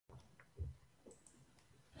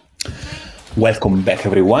Welcome back,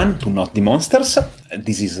 everyone, to Not the Monsters.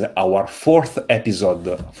 This is our fourth episode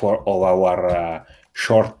of our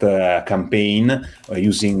short campaign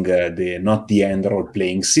using the Not the End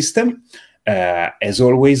role-playing system. As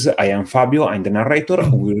always, I am Fabio, I'm the narrator.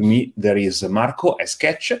 With me, there is Marco as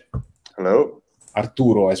Sketch. Hello.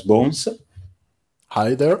 Arturo as Bones.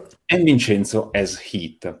 Hi there. And Vincenzo as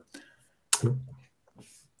Heat.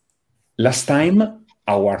 Last time,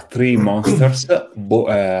 our three monsters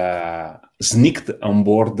sneaked on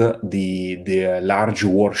board the large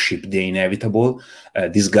warship, the Inevitable,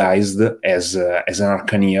 disguised as an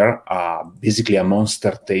Arcaneer, basically a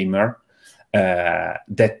monster tamer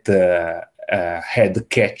that had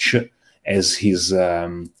Catch as his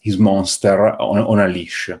monster on a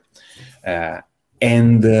leash.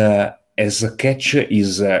 As Catch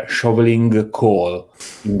is shoveling coal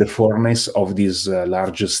in the furnace of this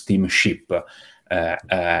large steamship,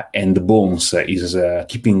 and Bones is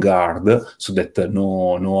keeping guard so that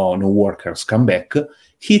no workers come back,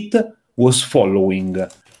 Heat was following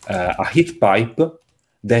a heat pipe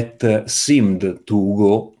that seemed to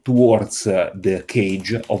go towards the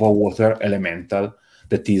cage of a water elemental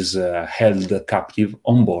that is held captive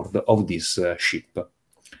on board of this ship.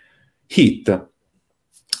 Heat,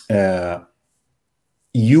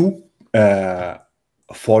 you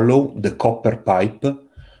follow the copper pipe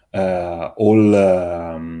that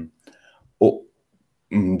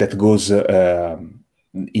goes in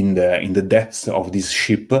the depths of this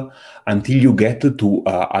ship until you get to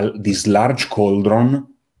this large cauldron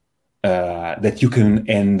that you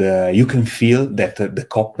can feel that the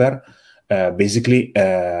copper basically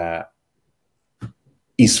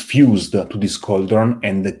is fused to this cauldron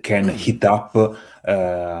and can heat up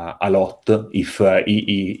a lot if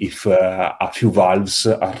a few valves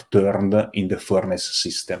are turned in the furnace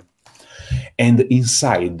system. And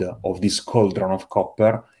inside of this cauldron of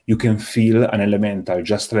copper, you can feel an elemental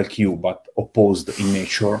just like you, but opposed in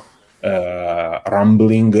nature,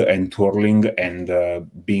 rumbling and twirling and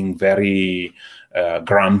being very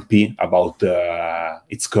grumpy about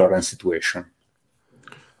its current situation.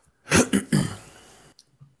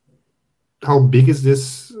 How big is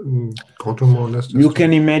this cauldron, more or less? You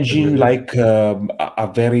can imagine like a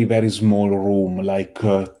very, very small room, like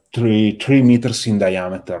 3 meters in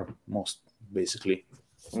diameter, most basically.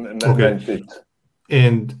 Okay. 9 feet.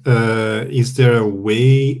 And is there a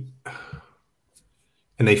way?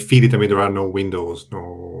 And I feel it. I mean, there are no windows,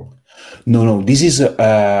 no. No. This is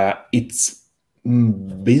it's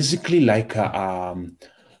basically like a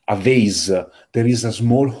vase. There is a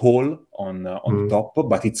small hole on the top,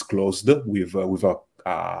 but it's closed with a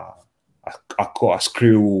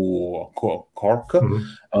screw cork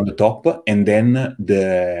on the top, and then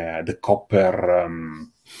the copper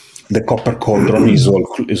cauldron is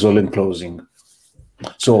all enclosing.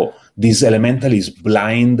 So this elemental is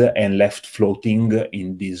blind and left floating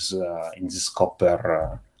in this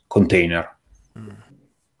copper container.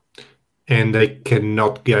 And I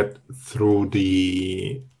cannot get through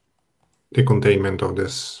the containment of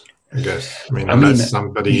this, I guess. I mean, unless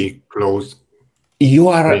somebody closed. You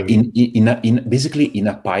are basically in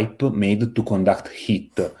a pipe made to conduct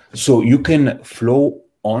heat, so you can flow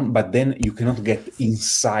on, but then you cannot get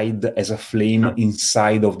inside as a flame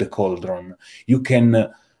inside of the cauldron. You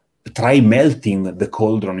can try melting the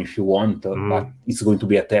cauldron if you want, but it's going to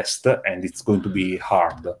be a test and it's going to be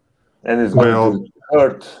hard. And it's going to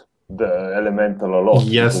hurt the elemental a lot.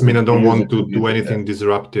 Yes, I mean, I don't want to do anything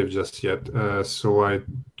disruptive just yet. So I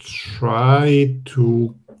try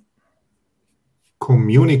to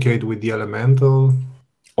communicate with the elemental.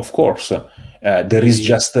 Of course. There is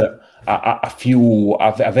just a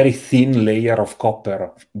very thin layer of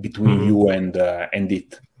copper between you and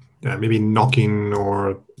it. Yeah, maybe knocking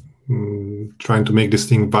or trying to make this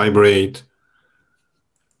thing vibrate.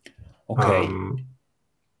 Okay.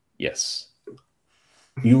 Yes.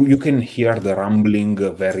 You can hear the rumbling,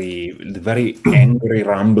 very angry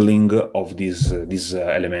rumbling of this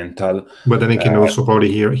elemental. But then it can also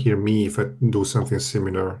probably hear me if I do something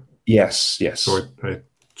similar. Yes. So I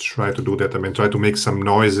try to do that. I mean, try to make some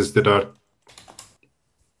noises that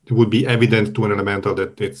it would be evident to an elemental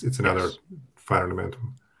that it's another fire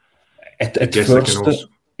elemental. At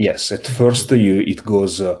first, it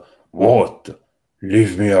goes, "What?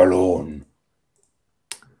 Leave me alone."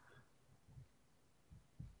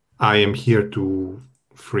 I am here to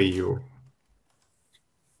free you.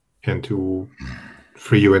 And to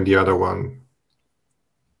free you and the other one.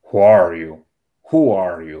 Who are you?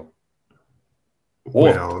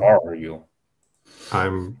 What are you?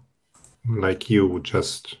 I'm like you,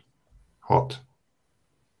 just hot.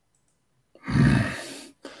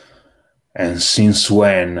 And since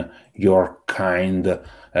when your kind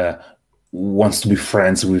wants to be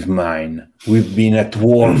friends with mine? We've been at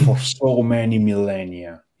war for so many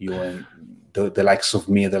millennia, you and the likes of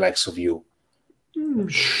me, the likes of you.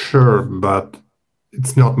 Sure, but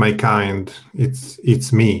it's not my kind.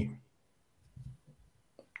 It's me.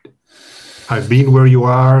 I've been where you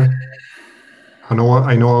are. I know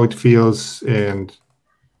how it feels, and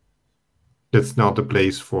that's not the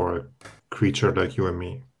place for a creature like you and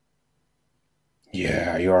me.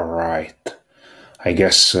 Yeah, you're right. I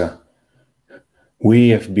guess we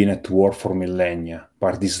have been at war for millennia,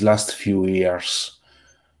 but these last few years,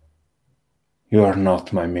 you are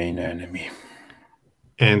not my main enemy.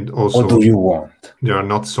 And also, What do you want? there are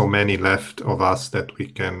not so many left of us that we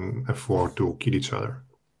can afford to kill each other.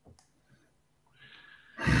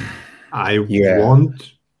 I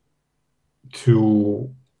want to,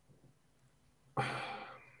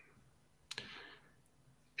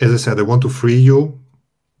 as I said, I want to free you,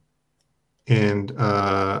 and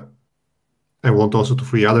I want also to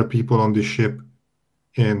free other people on this ship,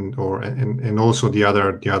 and also the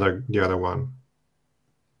other one.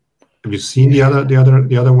 Have you seen the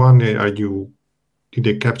other one? Did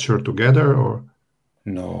they capture together or?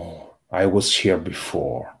 No, I was here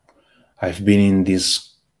before. I've been in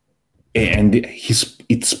this, and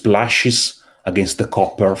it splashes against the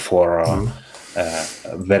copper for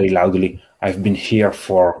very loudly. I've been here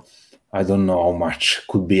for I don't know how much.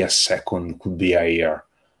 Could be a second, could be a year.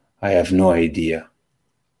 I have no idea.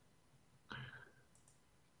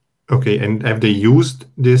 Okay, and have they used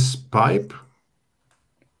this pipe?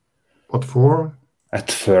 What for?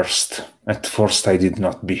 At first I did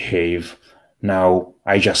not behave. Now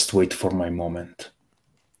I just wait for my moment.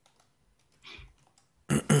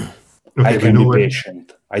 Okay, I can be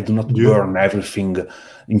patient. I do not burn everything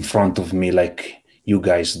in front of me like you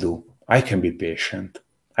guys do. I can be patient.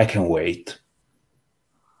 I can wait.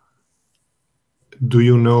 Do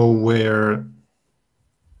you know where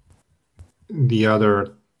the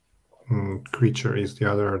other creature is,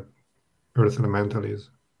 the other earth elemental is?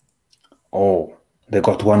 Oh, they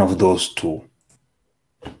got one of those too.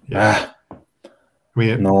 Yeah.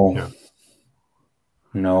 No. Yeah.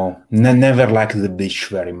 No, never liked the beach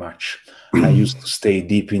very much. I used to stay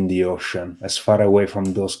deep in the ocean, as far away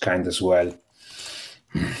from those kind as well.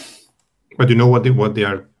 But you know what they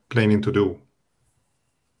are planning to do?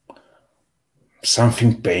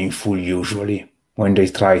 Something painful, usually. When they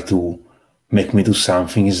try to make me do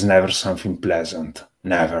something, is never something pleasant.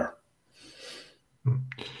 Never.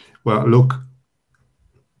 Well, look,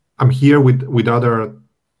 I'm here with other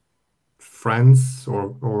friends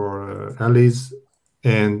or allies,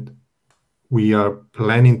 and we are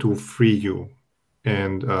planning to free you.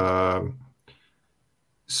 And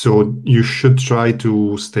so you should try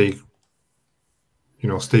to stay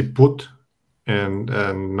put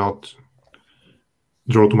and not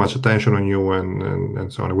draw too much attention on you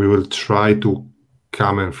and so on. We will try to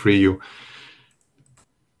come and free you.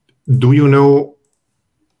 Do you know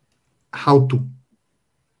how to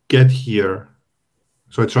get here?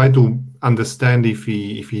 So I try to understand if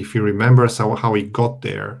he remembers how he got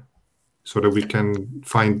there, so that we can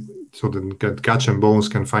find, so that Catch and Bones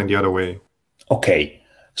can find the other way. Okay,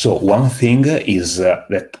 so one thing is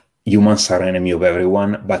that humans are enemy of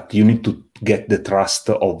everyone, but you need to get the trust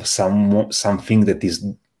of something that is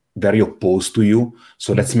very opposed to you.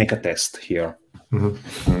 So let's make a test here.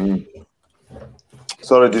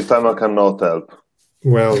 Sorry, this time I cannot help.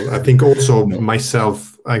 Well, I think also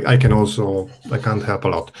myself, I can't help a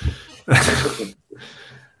lot.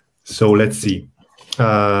 So let's see.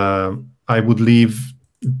 I would leave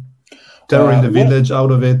terror in the village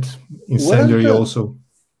out of it. Incendiary also.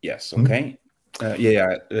 Yes, okay.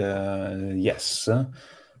 Yes.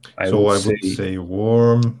 I would say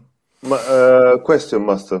warm. Question,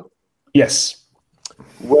 Master. Yes.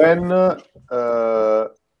 When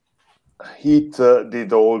Heat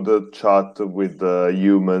did all the chat with the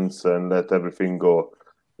humans and let everything go,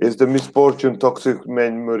 is the misfortune toxic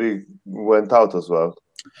memory went out as well?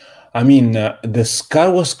 I mean, the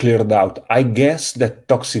scar was cleared out. I guess that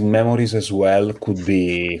toxic memories as well could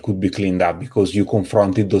be cleaned up, because you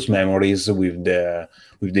confronted those memories with the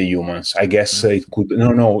humans. I guess it could.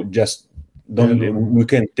 No, just don't. We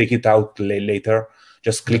can take it out later.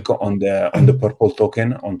 Just click on the purple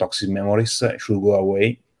token on toxic memories. It should go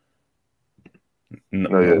away.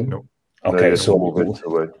 No. Okay, so move it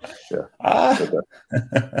away. Yeah.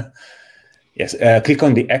 Yes. Click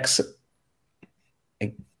on the X.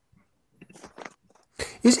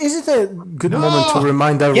 Is it a good moment to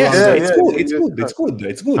remind everyone? Yes, it's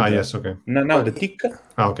good. Ah, yes, okay. Now the tick.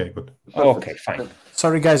 Okay, good. Okay, fine.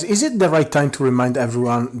 Sorry, guys. Is it the right time to remind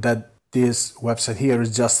everyone that this website here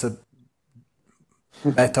is just a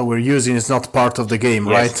beta we're using. It's not part of the game,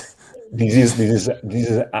 right? This is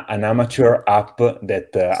an amateur app that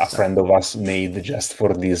a friend of us made just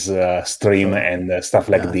for this stream and stuff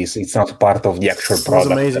like this. It's not part of the actual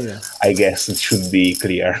product. It was amazing. Yeah. I guess it should be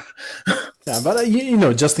clear. Yeah, but you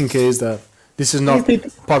know, just in case that this is not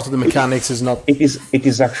part of the mechanics, is not. It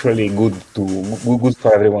is actually good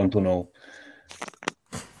for everyone to know.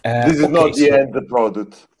 This is not the end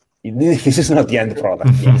product. This is not the end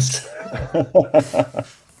product. Yes.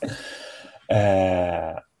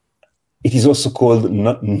 It is also called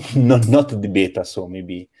not the beta, so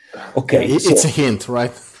maybe okay. It's a hint,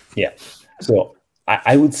 right? Yeah. So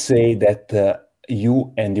I would say that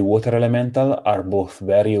you and the water elemental are both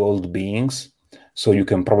very old beings, so you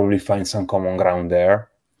can probably find some common ground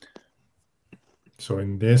there. So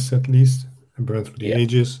in this, at least, burn through the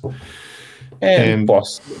ages, and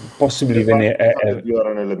possibly even you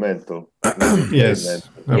are an elemental. Yes,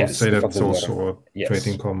 I would say that's also a trait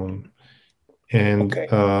in common. And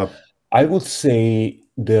I would say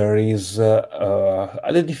there is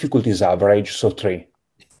the difficulty is average, so 3.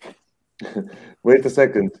 Wait a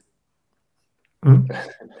second.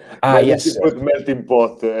 Yes. You put melting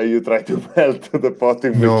pot. You try to melt the pot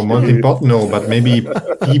in. No, melting pot. No, but maybe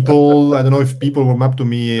people. I don't know if people warm up to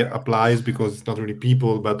me applies because it's not really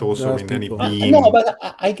people, but also in any being. No, but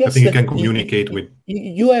I guess I think you can communicate with.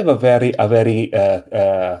 You have a very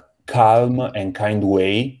calm and kind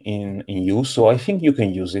way in you, so I think you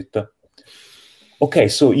can use it. Okay,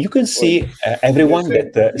 so you can see everyone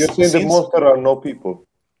that you're saying the monster are no people.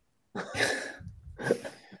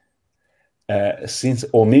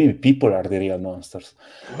 Or maybe people are the real monsters.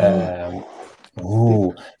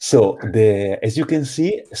 So as you can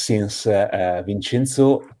see, since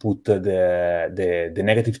Vincenzo put the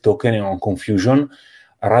negative token on confusion,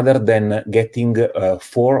 rather than getting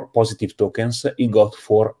 4 positive tokens, he got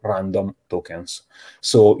 4 random tokens.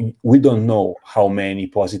 So we don't know how many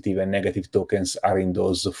positive and negative tokens are in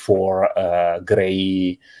those 4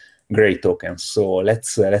 gray tokens. So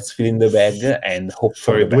let's fill in the bag and hope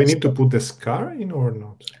for the best. Do we need to put the scar in or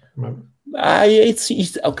not?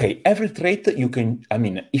 It's okay. Every trait you can. I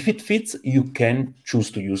mean, if it fits, you can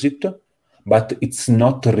choose to use it, but it's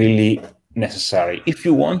not really necessary. If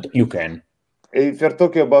you want, you can. If you're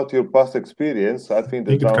talking about your past experience, I think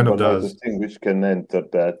the kind of does. Distinguish can enter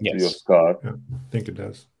that Yes. your scar. Yeah, I think it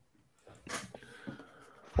does.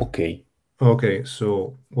 Okay. Okay,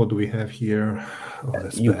 so what do we have here? Oh,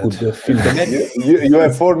 that's you bad. could fill the bag. You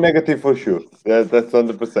have 4 negative for sure. That's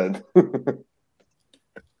 100%.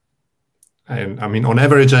 And I mean, on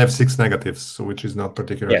average, I have 6 negatives, which is not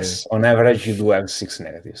particularly. Yes, on average, you do have 6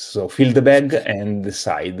 negatives. So fill the bag and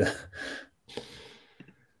decide.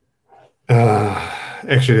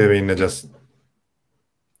 Actually, I mean,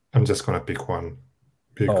 I'm just gonna pick one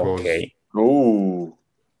because. Okay. Ooh.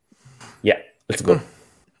 Yeah, let's go.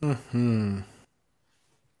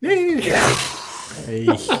 Hey.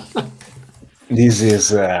 This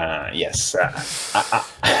is yes.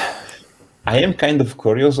 I am kind of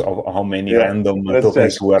curious of how many random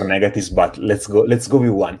tokens were negatives, but let's go with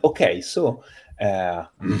one. Okay, so I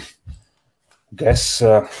guess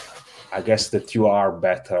that you are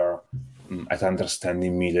better at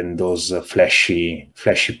understanding me than those flashy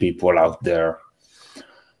people out there.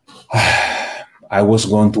 I was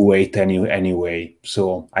going to wait anyway,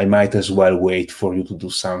 so I might as well wait for you to do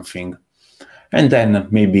something, and then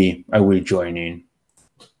maybe I will join in.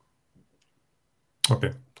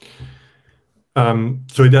 Okay.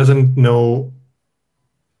 So it doesn't know,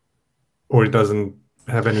 or it doesn't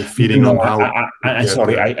have any feeling on how. I'm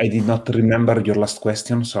sorry, I did not remember your last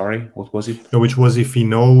question. Sorry, what was it? No, which was if he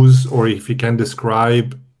knows or if he can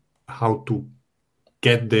describe how to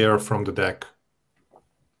get there from the deck.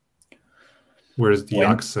 Where's the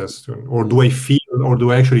access to, or do I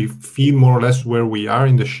actually feel more or less where we are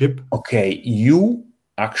in the ship? Okay, you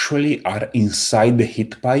actually are inside the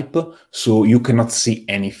heat pipe, so you cannot see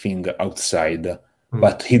anything outside.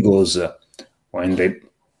 But he goes, when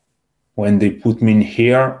they put me in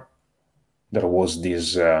here, there was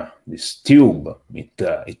this tube.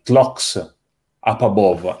 It locks up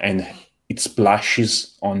above and it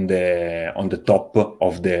splashes on the top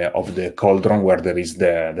of the cauldron where there is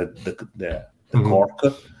the cork.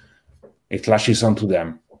 It lashes onto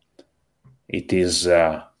them. It is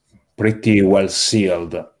pretty well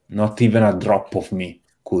sealed. Not even a drop of me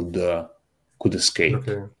could escape.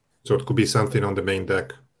 Okay, so it could be something on the main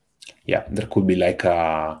deck. Yeah, there could be like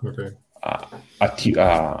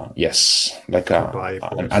yes, like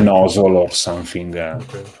a nozzle or something,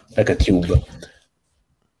 like a tube.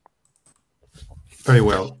 Very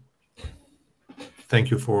well. thank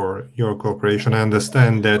you for your cooperation. I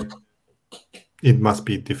understand that it must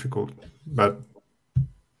be difficult, but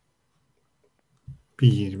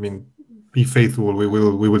be faithful.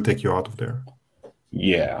 We will take you out of there.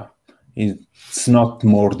 Yeah, it's not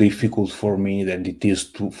more difficult for me than it is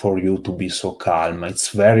for you to be so calm. It's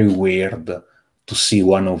very weird to see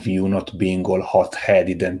one of you not being all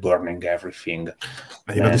hot-headed and burning everything.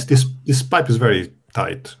 You know, this pipe is very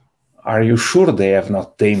tight. Are you sure they have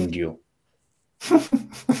not tamed you?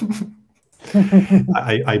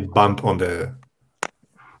 I bump on the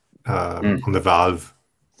valve.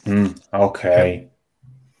 Okay.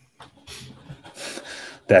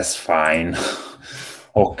 That's fine.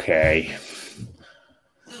 Okay.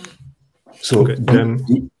 So Okay, then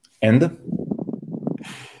and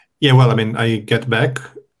yeah, well, I mean, I get back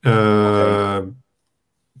to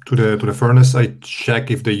the furnace. I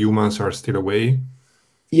check if the humans are still away.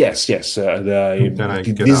 yes. Then I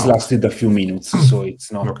get This out. lasted a few minutes, so it's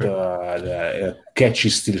not. Okay. The Catch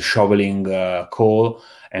is still shoveling coal,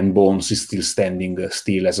 and Bones is still standing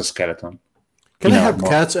still as a skeleton. Can I In help armor.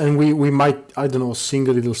 Cats and we might, I don't know, sing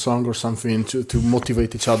a little song or something to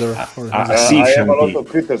motivate each other? I see I have a lot Shanti. of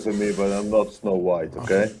critters in me, but I'm not Snow White,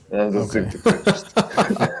 okay? I'm just Okay. simply critters.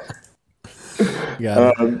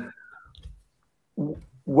 Yeah.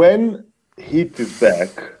 When Heat is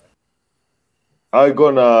back, I'm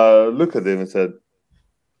gonna look at him and said,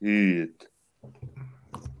 Heat.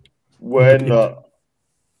 When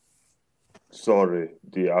sorry,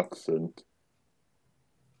 the accent.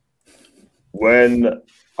 When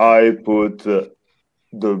I put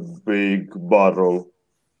the big barrel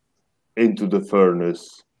into the furnace,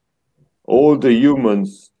 all the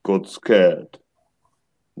humans got scared.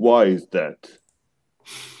 Why is that?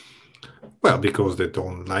 Well, because they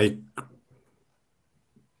don't like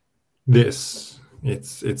this.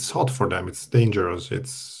 It's hot for them. It's dangerous. It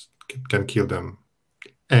can kill them.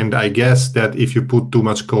 And I guess that if you put too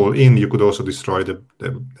much coal in, you could also destroy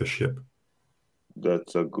the ship.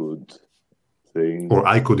 That's a good thing. Or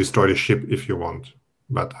I could destroy the ship if you want,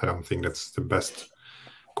 but I don't think that's the best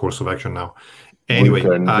course of action now. Anyway, we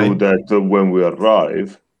can do that when we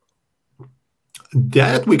arrive.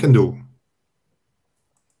 That we can do.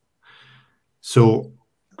 So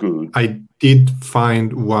Good. I did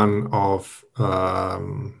find one of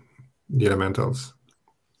the elementals,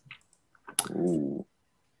 Ooh.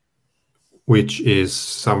 which is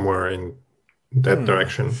somewhere in that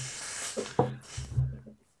direction.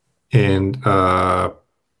 And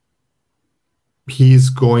he's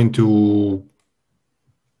going to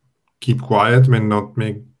keep quiet and not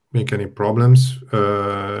make any problems.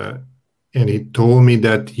 And he told me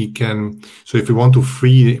that he can. So if you want to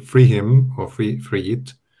free him or free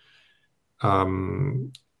it,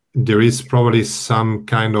 there is probably some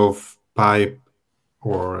kind of pipe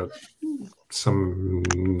or some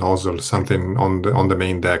nozzle, something on the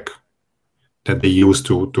main deck that they use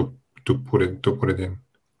to put it in.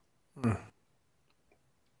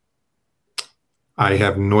 I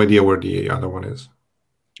have no idea where the other one is.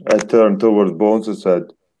 I turned towards Bones and said,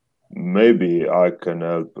 maybe I can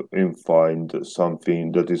help him find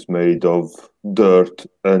something that is made of dirt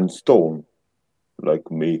and stone,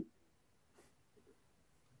 like me.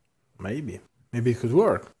 Maybe it could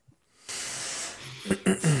work.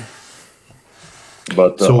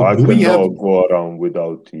 But So I do we cannot have- go around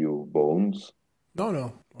without you, Bones.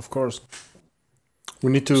 No, of course.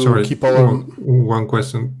 We need to Sorry, keep our. one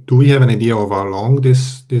question. Do we have an idea of how long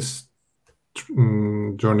this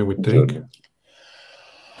journey would take? Journey.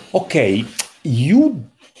 Okay, you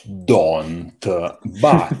don't,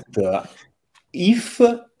 but if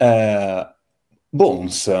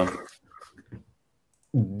Bones,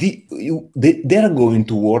 they are going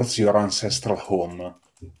towards your ancestral home.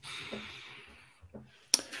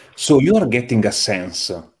 So you are getting a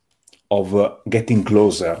sense of getting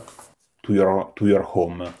closer to your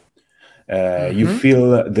home. You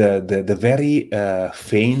feel the very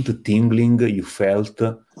faint tingling you felt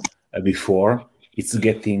before. It's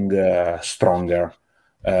getting stronger,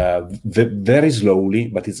 very slowly,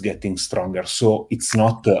 but it's getting stronger. So it's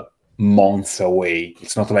not months away.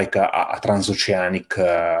 It's not like a transoceanic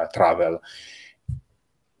travel.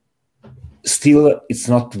 Still, it's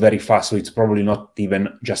not very fast, so it's probably not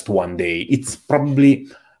even just one day. It's probably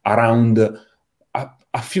around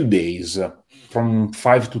a few days, from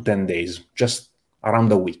 5 to 10 days, just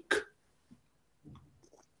around a week.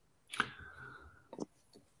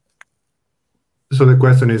 So the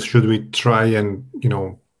question is, should we try and,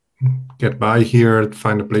 get by here,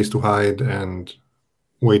 find a place to hide, and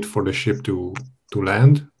wait for the ship to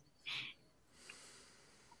land?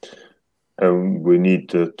 And we need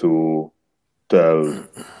to tell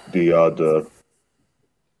the other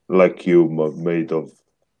like you, made of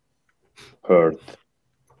earth,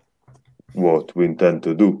 what we intend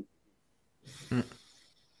to do.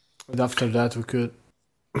 And after that, we could.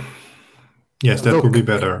 Yes, that Look, could be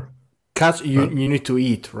better. Cat, you need to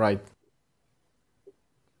eat, right?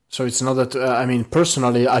 So it's not that. I mean,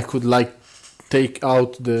 personally, I could like take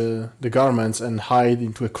out the garments and hide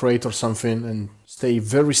into a crate or something and stay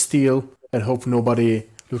very still and hope nobody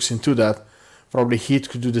looks into that. Probably Heat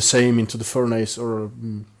could do the same into the furnace or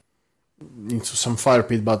into some fire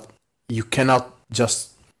pit, but you cannot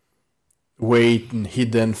just wait and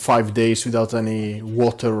hidden 5 days without any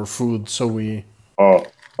water or food. So we. Or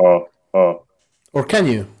can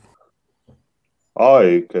you?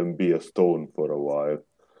 I can be a stone for a while.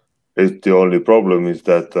 It's the only problem is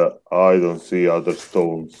that I don't see other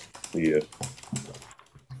stones here.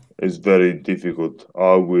 It's very difficult.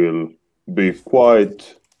 I will be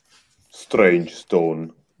quite strange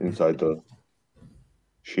stone inside the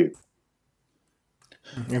ship.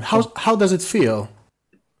 And how does it feel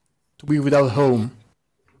to be without home,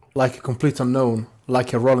 like a complete unknown,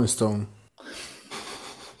 like a Rolling Stone?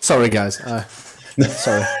 Sorry, guys.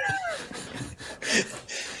 Sorry.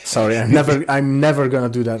 Sorry, I'm never gonna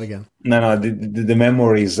do that again. No, the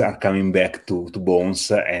memories are coming back to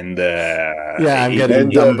Bones, and yeah, I'm getting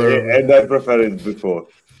dumber. And I prefer it before.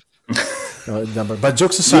 Dumber. But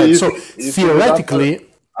jokes aside, so theoretically,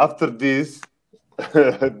 after this,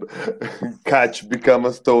 Catch become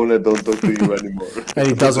a stone and don't talk to you anymore. And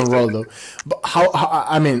it doesn't roll though. But how?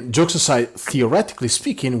 I mean, jokes aside, theoretically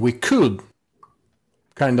speaking, we could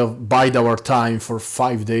kind of bide our time for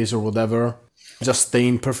 5 days or whatever. Just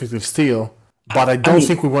staying perfectly still, but I don't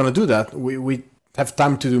think we want to do that. We have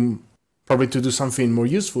time to do something more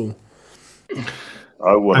useful.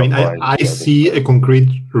 I see a concrete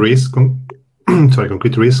risk.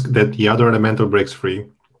 Concrete risk that the other elemental breaks free,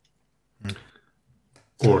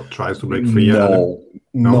 or tries to break free.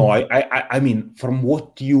 No. I mean, from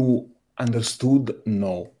what you understood,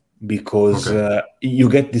 no, because you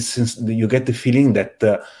get this. You get the feeling that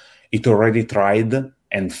it already tried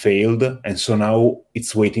and failed, and so now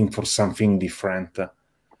it's waiting for something different.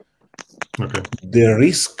 Okay. The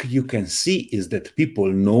risk you can see is that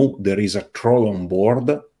people know there is a troll on board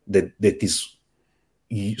that is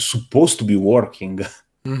supposed to be working.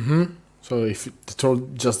 Mm-hmm. So if the troll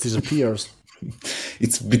just disappears,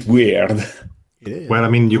 it's a bit weird. It is. Well, I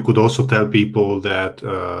mean, you could also tell people that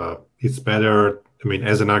it's better. I mean,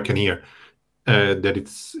 as an Arcaneer, that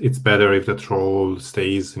it's better if the troll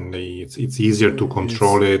stays in the. It's easier to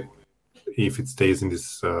control it if it stays in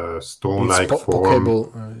this stone-like form.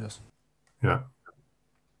 Yes. Yeah.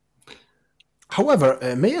 However,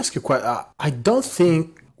 may I ask you a question? I don't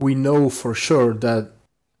think we know for sure that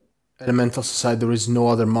Elemental Society there is no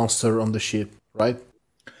other monster on the ship, right?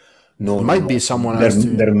 No, there might be someone else.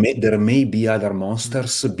 There may be other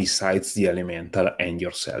monsters besides the Elemental and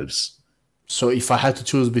yourselves. So if I had to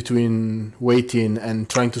choose between waiting and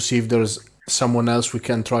trying to see if there's someone else we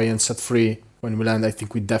can try and set free when we land, I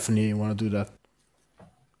think we definitely want to do that.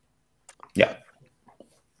 Yeah.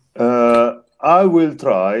 I will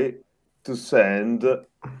try to send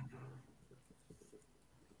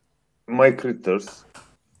my critters.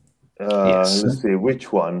 Yes. Let's see,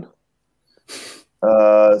 which one?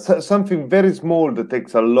 Something very small that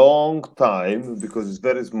takes a long time because it's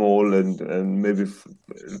very small and maybe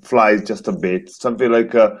flies just a bit. Something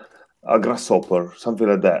like a grasshopper, something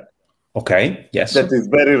like that. Okay. Yes. That is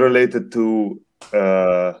very related to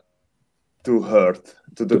earth,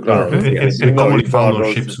 to the ground. It's commonly found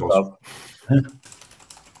on ships also.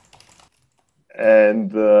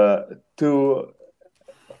 And to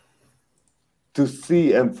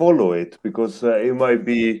see and follow it, because it might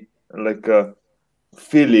be like a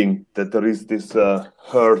feeling that there is this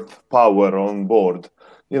earth power on board.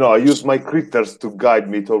 You know, I use my critters to guide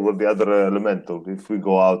me toward the other elemental if we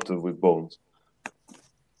go out with Bones.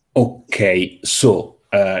 Okay, so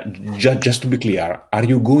just to be clear, are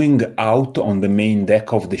you going out on the main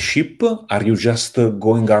deck of the ship? Are you just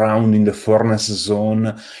going around in the furnace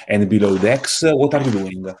zone and below decks? What are you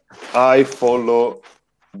doing? I follow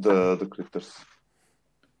the critters.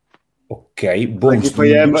 Okay, Bones. Like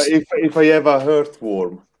if I have a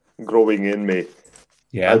earthworm growing in me,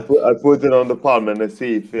 yeah, I put it on the palm and I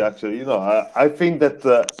see if it actually, you know, I think that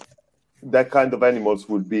that kind of animals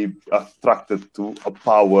would be attracted to a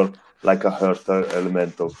power like a earth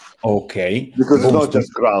elemental. Okay, because it's not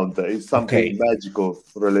just ground; it's something magical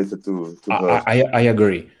related to earth. I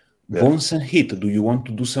agree. Yeah. Bones and Heat, do you want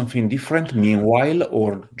to do something different meanwhile,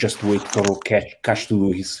 or just wait for Cash to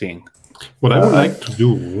do his thing? What I would like to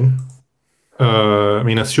do. I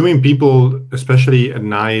mean, assuming people, especially at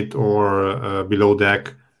night or below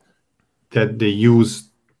deck, that they use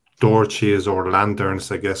torches or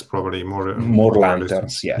lanterns, I guess, probably more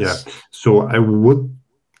lanterns, yes. Yeah. So I would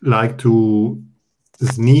like to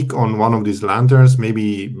sneak on one of these lanterns.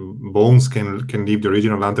 Maybe Bones can leave the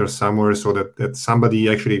original lantern somewhere so that somebody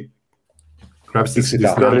actually grabs this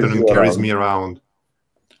lantern and carries me around.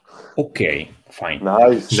 Okay, fine.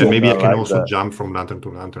 Nice. Then maybe I can also jump from lantern to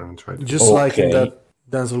lantern and try to... Just like in that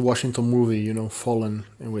Denzel Washington movie, Fallen,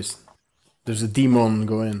 in which there's a demon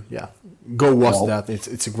going. Yeah, go watch that.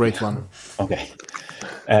 It's a great one. Okay.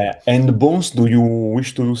 And Bones, do you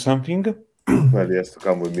wish to do something? Well, he has to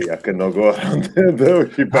come with me. I cannot go around the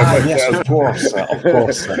ship by myself. Yes, of course.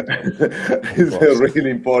 It's really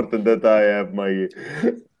important that I have my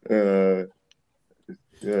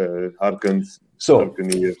Harkens. So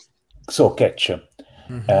Catch.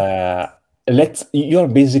 You're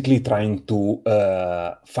basically trying to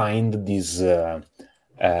find this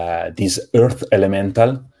earth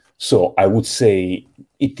elemental. So I would say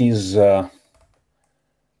it is. I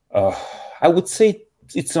would say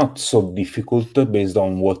it's not so difficult based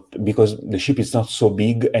on because the ship is not so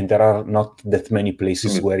big and there are not that many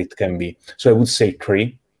places where it can be. So I would say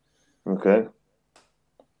 3. Okay.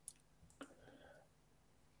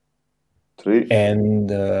 3.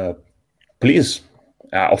 And please,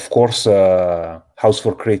 of course, House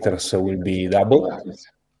for Creators will be double.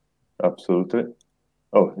 Absolutely.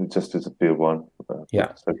 Oh, it just disappeared one.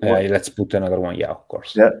 Let's put another one. Yeah, of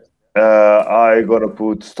course. Yeah. I gonna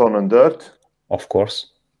put Stone and Dirt. Of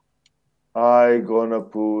course. I gonna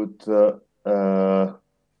put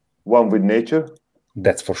One with Nature.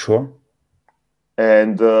 That's for sure.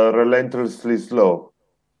 And Relentlessly Slow,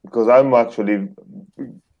 because I'm actually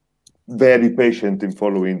very patient in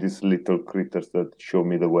following these little critters that show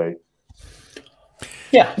me the way.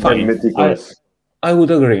 Yeah, fine. Meticulous. I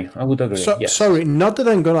would agree. So, yes. Sorry, not that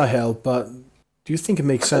I'm gonna help, but do you think it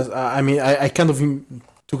makes sense? I mean, I kind of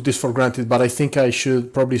took this for granted, but I think I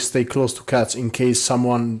should probably stay close to cats in case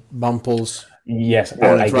someone bumples. Yes,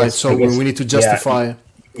 right. So we need to justify. Yeah,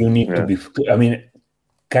 you need to be. I mean,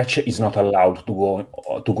 Catch is not allowed to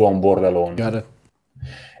go on board alone. Got it.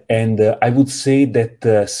 And I would say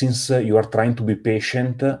that since you are trying to be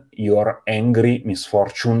patient, your angry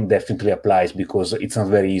misfortune definitely applies, because it's not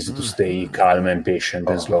very easy to stay calm and patient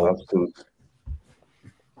and slow. Absolutely.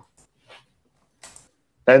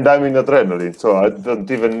 And I'm in adrenaline, so I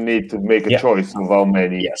don't even need to make a choice of how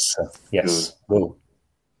many. Yes. Go.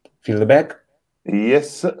 Feel the bag?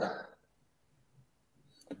 Yes.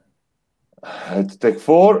 I had to take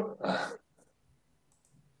 4.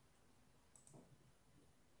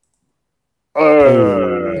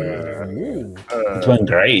 It went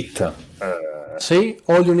great. See,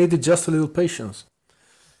 all you need is just a little patience.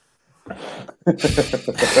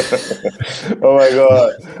 Oh my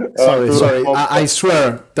god. Sorry. I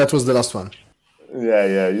swear that was the last one.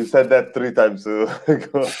 Yeah. You said that 3 times ago.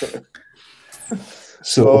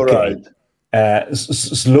 So, okay.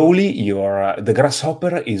 Slowly, the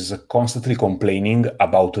grasshopper is constantly complaining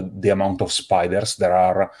about the amount of spiders there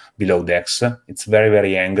are below decks. It's very,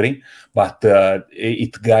 very angry, but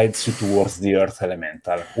it guides you towards the earth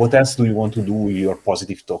elemental. What else do you want to do with your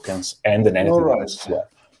positive tokens and the negative ones as well?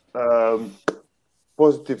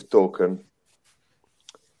 Positive token.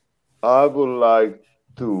 I would like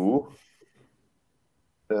to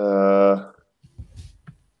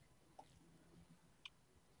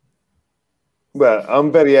well,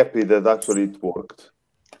 I'm very happy that actually it worked.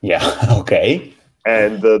 Yeah, okay.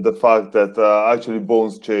 And the fact that actually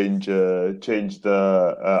Bones changed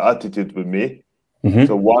the attitude with me. Mm-hmm.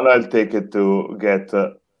 So one, I'll take it to get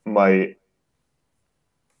my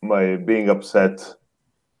being upset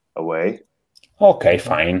away. Okay,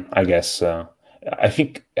 fine. I guess. I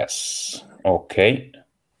think yes. Okay.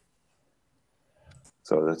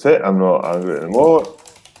 So that's it. I'm not angry anymore.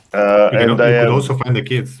 You could also find the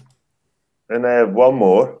kids. And I have one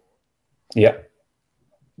more. Yeah.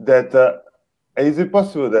 That is it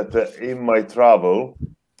possible that in my travel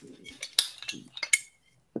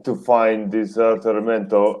to find this earth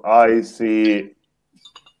elemental, I see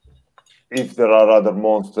if there are other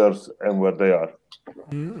monsters and where they are?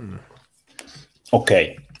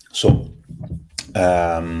 Okay. So,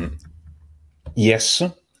 yes,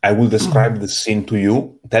 I will describe the scene to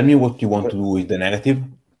you. Tell me what you want to do with the negative.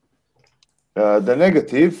 The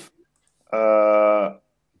negative.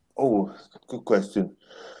 Good question.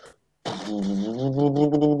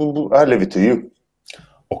 I leave it to you.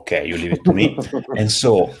 Okay, you leave it to me. And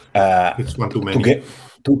so, it's one too many.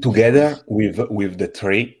 Together with the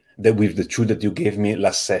 3, with the 2 that you gave me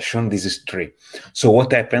last session, this is 3. So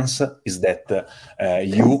what happens is that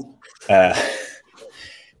you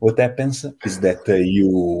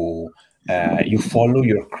you follow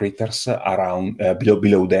your critters around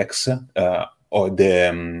below decks, or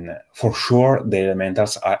for sure the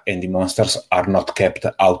elementals and the monsters are not kept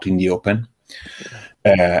out in the open.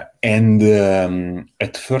 And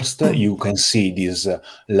at first you can see this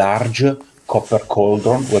large copper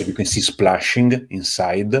cauldron where you can see splashing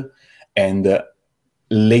inside, and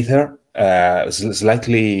later,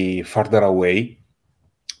 slightly farther away,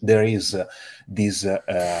 there is this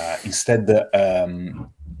instead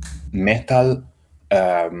metal,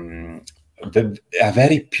 a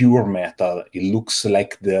very pure metal. It looks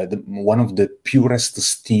like the one of the purest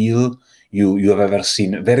steel you have ever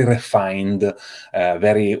seen. Very refined,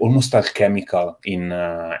 very almost alchemical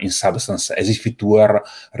in substance, as if it were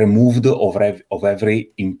removed of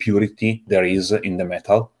every impurity there is in the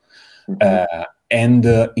metal. And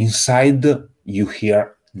inside you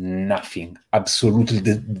hear nothing, absolutely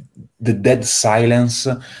the dead silence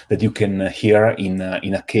that you can hear in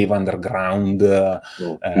a cave underground,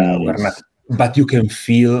 but you can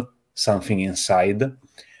feel something inside.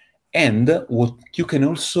 And what you can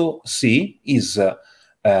also see is a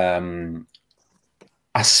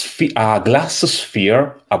glass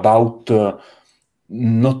sphere about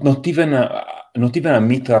not even a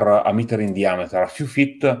meter in diameter, a few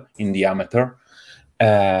feet in diameter.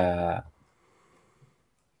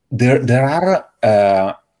 There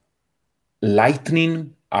are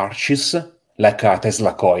lightning arches like a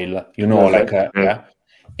Tesla coil, you know, yeah.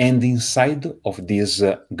 And inside of this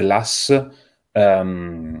glass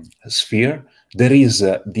sphere, there is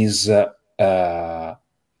this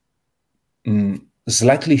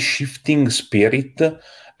slightly shifting spirit,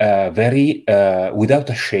 very without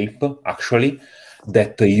a shape, actually,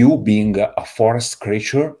 that you, being a forest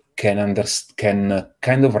creature, can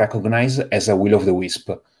kind of recognize as a will-o'-the-wisp.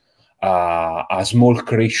 A small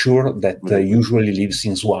creature that usually lives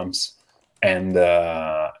in swamps and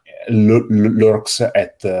lurks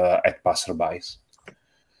at passerbys.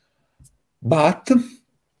 But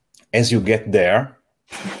as you get there,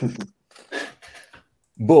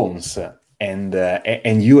 Bones and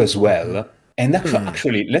you as well, and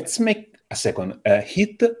actually, let's make a second.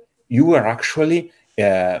 Hit, you actually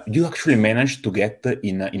managed to get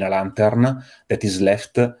in a lantern that is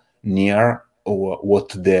left near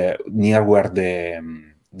where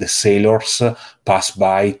the sailors pass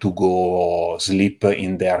by to go sleep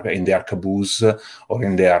in their caboose or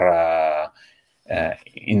in their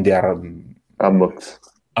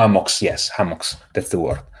hammocks. Yes, hammocks. That's the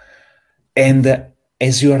word. And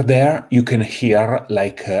as you are there, you can hear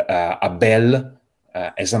like a bell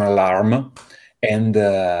as an alarm, and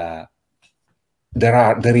there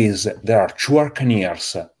are 2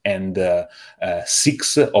 Arcaneers and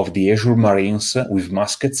 6 of the Azure Marines with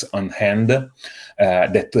muskets on hand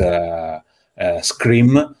that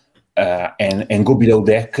scream and go below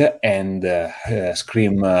deck and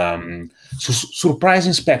scream, surprise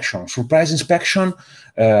inspection.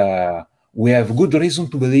 We have good reason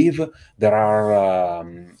to believe there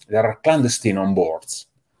are clandestine on boards.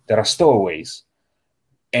 There are stowaways,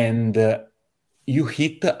 and you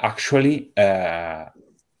hit actually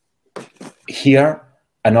hear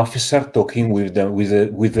an officer talking with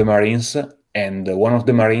the Marines, and one of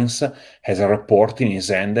the Marines has a report in his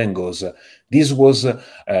hand and goes, "This was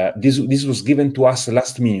given to us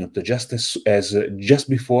last minute, just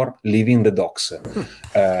before leaving the docks."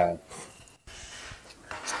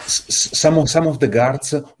 Some of the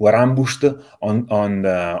guards were ambushed on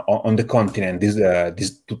the continent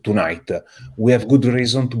tonight. We have good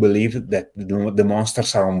reason to believe that the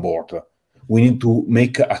monsters are on board. We need to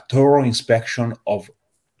make a thorough inspection of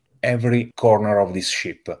every corner of this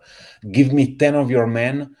ship. Give me 10 of your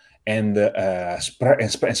men and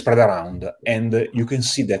spread around. And you can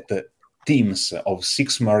see that teams of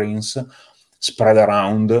 6 Marines spread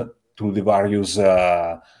around to the various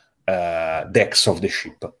decks of the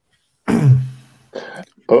ship.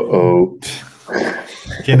 Uh-oh.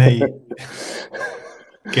 Can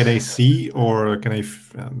I see, or can I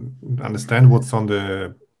understand what's on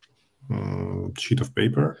the sheet of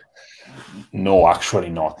paper? No, actually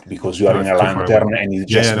not, because you are in a lantern and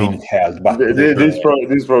it's just being held. But these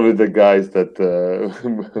probably the guys that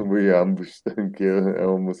we ambushed and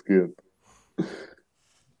almost killed.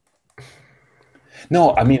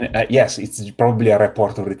 No, I mean, yes, it's probably a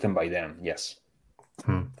report written by them. Yes.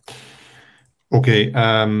 Okay,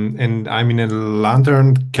 and I'm in a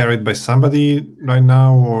lantern carried by somebody right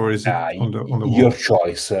now, or is it on the wall? Your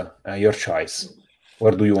choice. Your choice.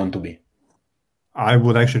 Where do you want to be? I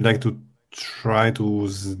would actually like to try to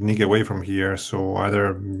sneak away from here. So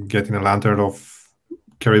either get in a lantern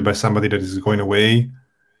carried by somebody that is going away.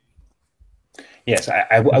 Yes,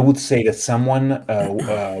 I would say that someone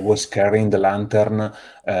was carrying the lantern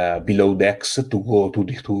below decks to go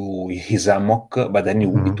to his hammock, but then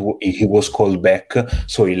he was called back,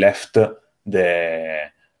 so he left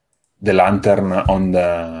the lantern on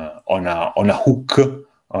a hook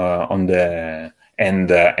on the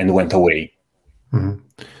and went away.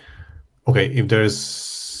 Okay, if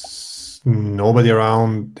there's nobody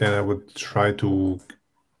around, then I would try to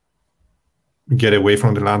get away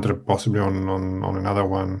from the lantern, possibly on another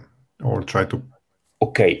one, or try to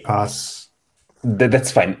pass.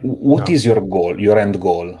 That's fine. What is your goal, your end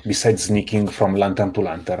goal, besides sneaking from lantern to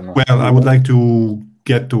lantern? Well, I would like to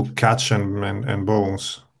get to Catch and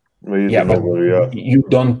Bones. Yeah, but you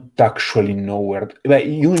don't actually know where. But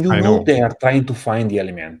you know they are trying to find the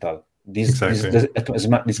elemental. This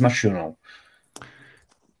much you know.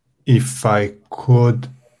 If I could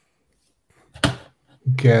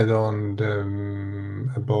get on the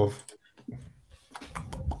above.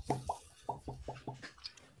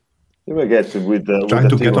 You may get with trying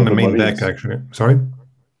to get on the main deck, actually. Sorry?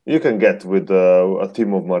 You can get with a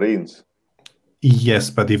team of Marines. Yes,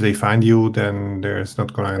 but if they find you, then there's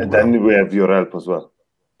not going to end And well. then we have your help as well.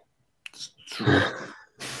 It's true.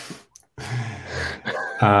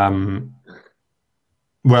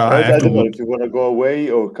 Well, I don't know if you want to go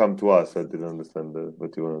away or come to us. I didn't understand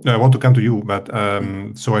what you want to do. No, I want to come to you, but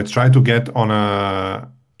so I try to get on a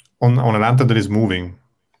lantern that is moving.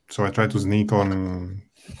 So I try to sneak on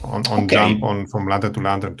jump on from lantern to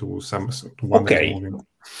lantern to one that is moving.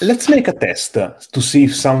 Let's make a test to see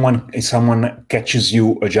if someone catches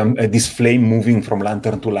you this flame moving from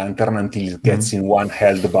lantern to lantern until it gets in one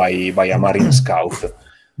held by a Marine scout.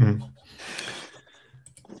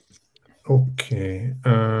 Okay.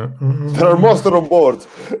 There are monsters on board.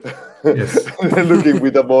 Yes. They're looking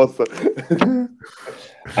with a monster.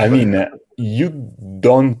 I mean, you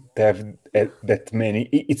don't have that many.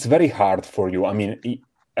 It's very hard for you. I mean,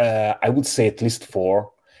 I would say at least 4.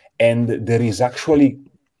 And there is actually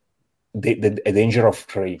a danger of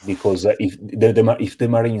 3, because if the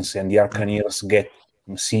Marines and the Arcaneers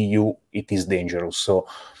see you, it is dangerous. So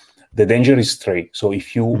the danger is 3. So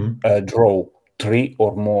if you draw 3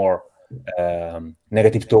 or more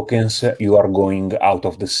negative tokens, you are going out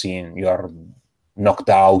of the scene. You are knocked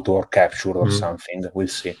out or captured or something. We'll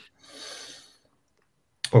see.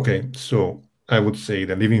 Okay, so I would say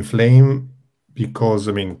the Living Flame, because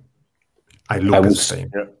I mean, I look the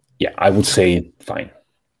same. Yeah, I would say fine.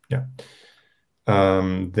 Yeah.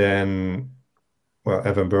 Then, well,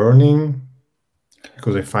 Ever Burning,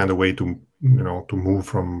 because I find a way to to move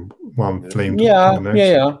from one flame to the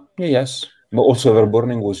next. Yes. But also Ever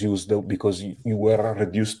Burning was used because you were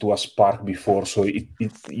reduced to a spark before, so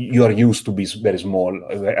you are used to be very small,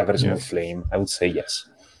 a very small flame. I would say yes.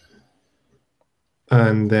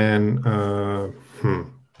 And then,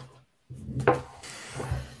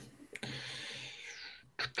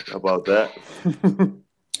 About that.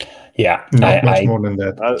 Yeah, not much more than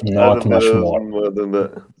that. Not much more than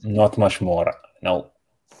that. Not much more. No.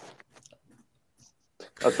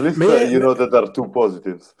 At least you know that there are 2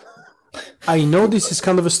 positives. I know this is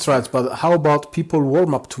kind of a stretch, but how about people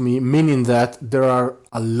warm up to me, meaning that there are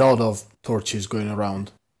a lot of torches going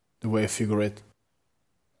around, the way I figure it?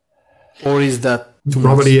 Or is that too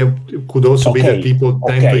probably much? It could also be that people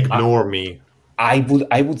tend to ignore me. I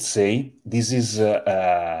would say this is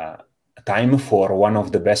time for one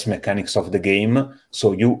of the best mechanics of the game.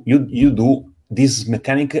 So you do this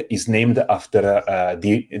mechanic is named after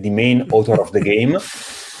the main author of the game.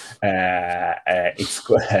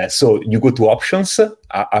 So you go to options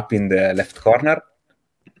up in the left corner,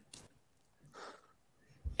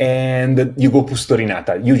 and you go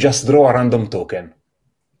Pustorinata. You just draw a random token.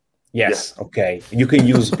 Yes, okay. You can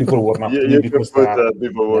use people warm up because there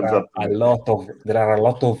are a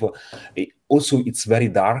lot of. Also, it's very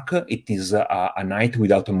dark. It is a night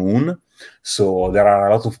without a moon, so there are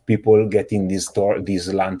a lot of people getting these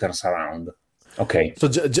lanterns around. Okay. So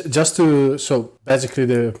basically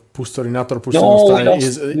the Pustorinator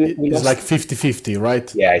is like 50-50,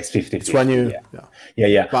 right? Yeah, it's 50-50. It's when you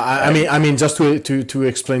yeah. But I mean just to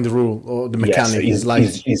explain the rule or the mechanic is like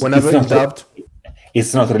whenever in doubt.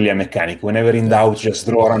 It's not really a mechanic. Whenever in doubt, just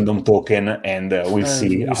draw a random token, and we'll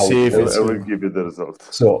see how. I will give you the result.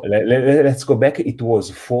 So let's go back. It was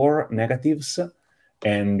 4 negatives.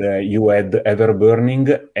 And you had Ever Burning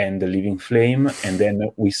and the Living Flame, and then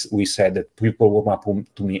we said that people warm up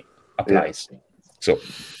to me applies. Yeah. So,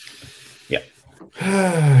 yeah.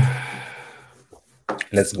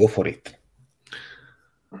 Let's go for it.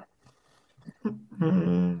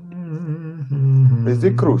 Is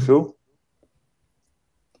it crucial?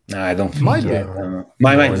 No, I don't think might so. be.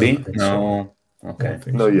 Might be. No. Okay. don't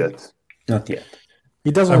think Not so. yet. Not yet. He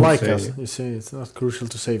I doesn't would like say- us. You see, it's not crucial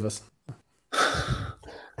to save us.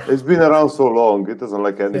 It's been around so long. It doesn't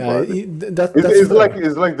like Yeah, anybody. that's It's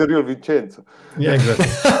fair. like the real Vincenzo. Yeah, exactly.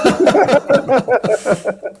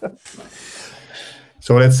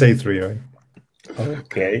 So let's say 3, right?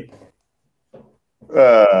 Okay.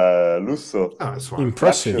 Lusso. Ah, that's fine.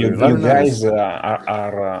 Impressive. You Very guys nice.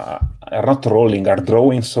 are not rolling, are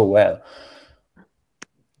drawing so well.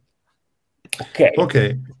 Okay.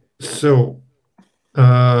 Okay, so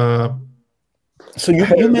So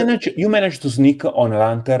you managed to sneak on a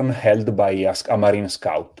lantern held by a marine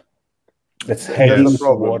scout. That's heading There's a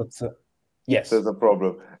problem. towards. Yes. There's a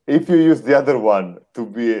problem. If you use the other one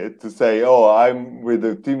to say, "Oh, I'm with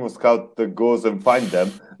the team of scout that goes and find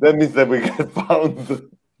them," that means that we get found.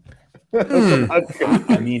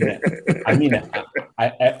 I mean,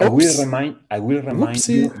 I will remind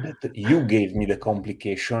you that you gave me the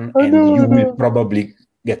complication, and you will probably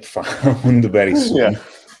get found very soon.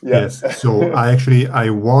 Yeah. yes, so I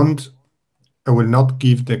will not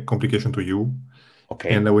give the complication to you, Okay.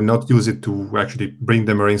 and I will not use it to actually bring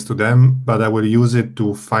the Marines to them, but I will use it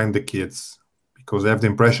to find the kids, because I have the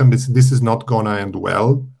impression this is not gonna end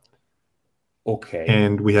well. Okay.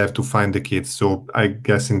 And we have to find the kids. So I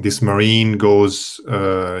guess in this Marine goes,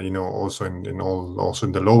 also also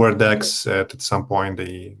in the lower decks. At some point,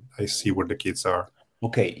 I see where the kids are.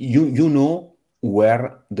 Okay. You know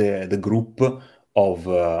where the group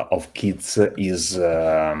of kids is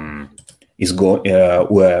going,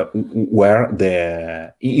 where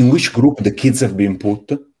in which group the kids have been put.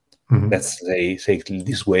 Mhm. Let's say it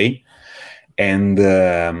this way. And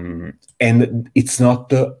it's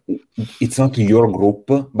not your group,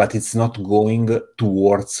 but it's not going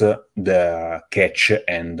towards the Catch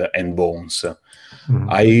and Bones. Mhm.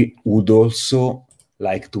 I would also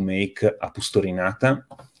like to make a Pustorinata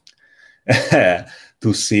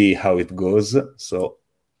to see how it goes. So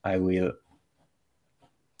I will.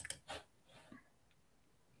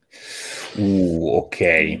 Ooh,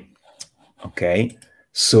 okay.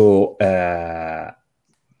 So.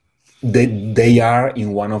 They are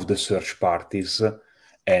in one of the search parties,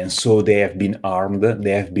 and so they have been armed,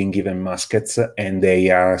 they have been given muskets, and they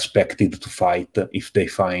are expected to fight if they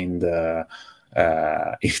find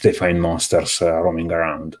monsters roaming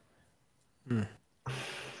around.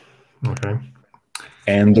 Okay.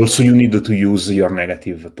 And also you need to use your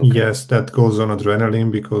negative token. Yes, that goes on adrenaline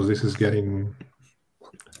because this is getting.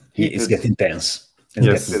 It's getting tense.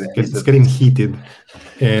 It's getting heated,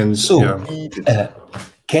 and so.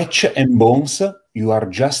 Catch and Bones, you are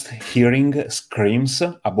just hearing screams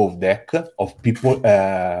above deck of people,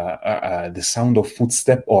 the sound of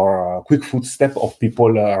footstep or quick footstep of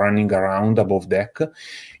people running around above deck.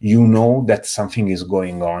 You know that something is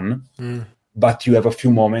going on, but you have a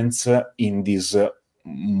few moments in this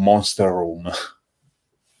monster room.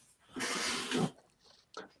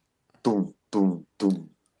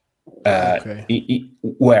 Okay.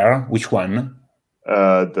 Where? Which one?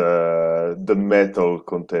 The metal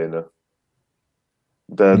container.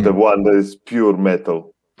 The one that is pure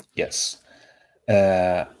metal. Yes.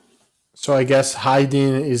 So I guess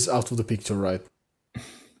hiding is out of the picture, right?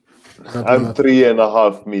 I'm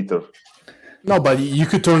 3.5 meters. No, but you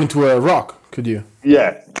could turn into a rock, could you?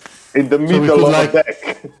 Yeah, in the middle of the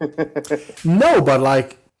deck. No,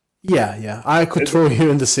 but yeah, I could throw you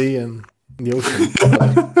in the sea and in the ocean.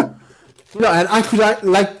 And I could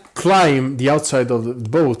climb the outside of the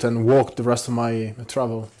boat and walk the rest of my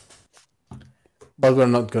travel. But we're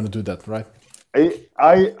not going to do that, right?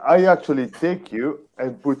 I actually take you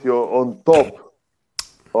and put you on top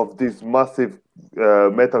of this massive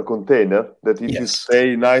metal container that if you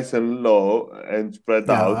stay nice and low and spread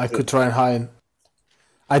out... I could try and hide.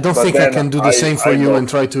 I don't think I can do the same for you and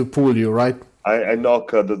try to pull you, right? I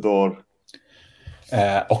knock at the door.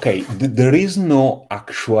 Okay, there is no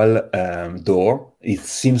actual door. It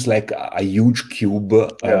seems like a huge cube,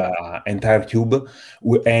 entire cube,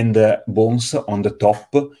 and Bones on the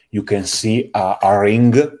top. You can see a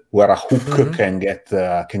ring where a hook can get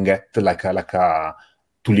like a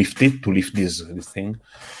to lift this thing.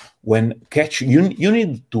 When Catch, you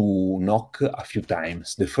need to knock a few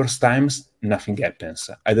times. The first times nothing happens.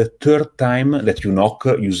 At the third time that you knock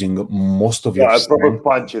using most of your strength, I probably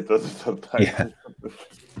punch it at the third time. Yeah.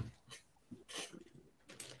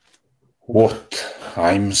 What?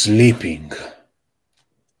 I'm sleeping.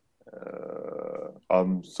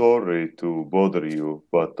 I'm sorry to bother you,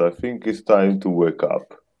 but I think it's time to wake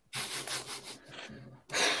up.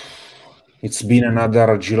 It's been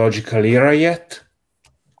another geological era yet?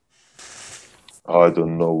 I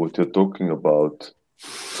don't know what you're talking about.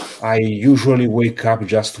 I usually wake up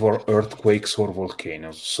just for earthquakes or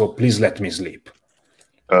volcanoes, so please let me sleep.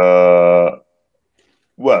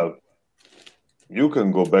 Well, you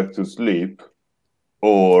can go back to sleep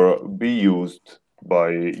or be used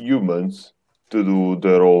by humans to do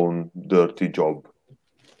their own dirty job.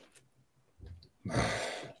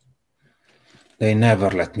 They never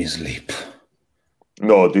let me sleep.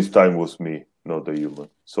 No, this time was me, not the human.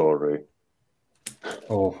 Sorry.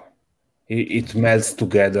 Oh, it melts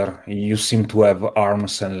together. You seem to have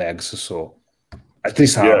arms and legs, so at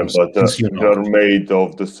least Yeah, arms, but since you they're know. made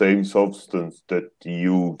of the same substance that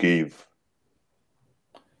you gave.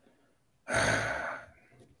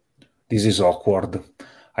 This is awkward.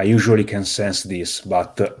 I usually can sense this,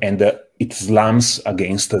 but and it slams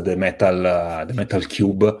against the metal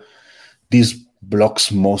cube. This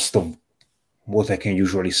blocks most of what I can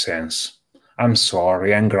usually sense. I'm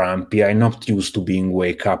sorry, I'm grumpy. I'm not used to being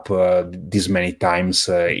wake up this many times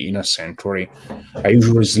in a century. I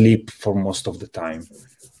usually sleep for most of the time.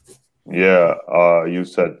 Yeah, you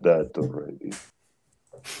said that already.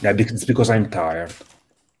 Yeah, it's because I'm tired.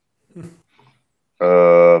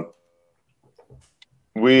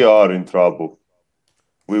 We are in trouble.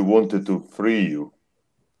 We wanted to free you,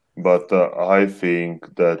 but I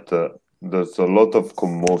think that there's a lot of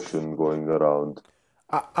commotion going around.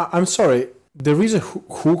 I'm sorry. There is a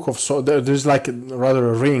hook of there's like rather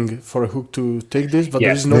a ring for a hook to take this, but there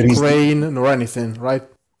Yes, is no there is- crane nor anything, right?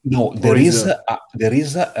 No, Or there is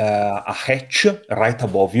is a hatch right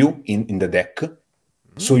above you in the deck.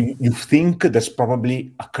 So you think there's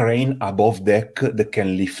probably a crane above deck that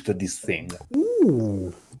can lift this thing.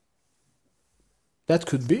 Ooh, that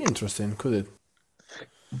could be interesting, could it?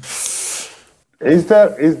 Is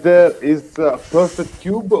a perfect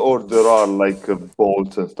cube, or there are like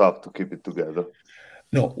bolts and stuff to keep it together?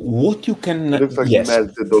 No, what you can It looks like yes,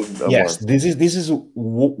 melted on yes, once. this is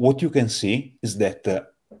what you can see is that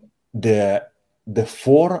the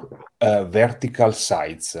four vertical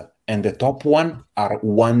sides and the top one are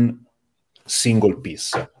one single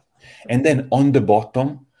piece, and then on the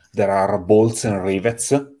bottom there are bolts and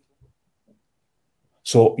rivets.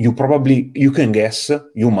 So you can guess,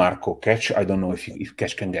 you Marco, Catch, I don't know if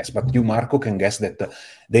Catch can guess, but you Marco can guess that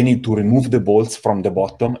they need to remove the bolts from the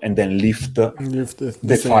bottom and then lift the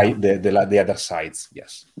other sides.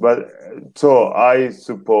 Yes. But so I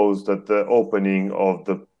suppose that the opening of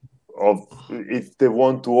if they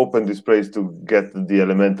want to open this place to get the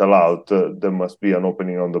elemental out, there must be an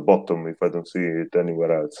opening on the bottom if I don't see it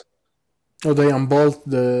anywhere else. Oh, they unbolt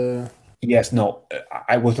the. Yes, no.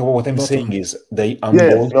 What I'm Bottom. saying is they Yes,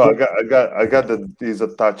 unbolt. no, I got that is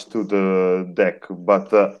attached to the deck,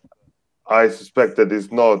 but I suspect that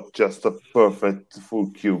it's not just a perfect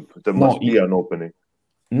full cube. There must be an opening.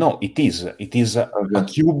 No, it is. It is a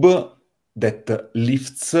cube that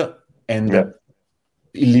lifts and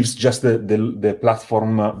it leaves just the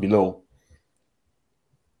platform below.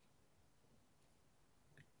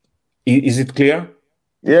 Is it clear?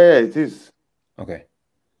 Yeah, it is. Okay.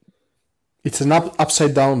 It's an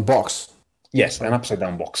upside down box. Yes, an upside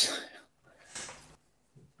down box.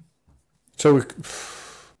 So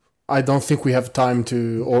I don't think we have time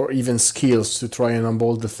to, or even skills to try and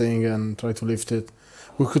unbolt the thing and try to lift it.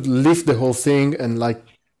 We could lift the whole thing and like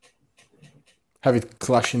have it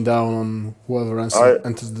clashing down on whoever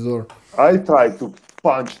enters the door. I try to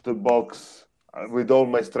punch the box with all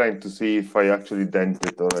my strength to see if I actually dent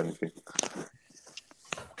it or anything.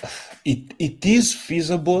 It is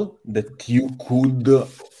feasible that you could,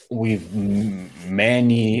 with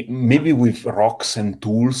maybe with rocks and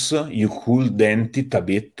tools, you could dent it a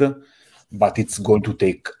bit, but it's going to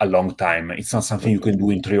take a long time. It's not something you can do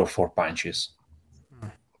in 3 or 4 punches.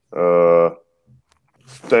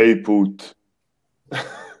 Stay put.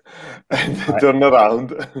 And turn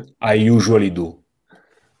around. I usually do.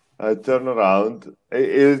 I turn around.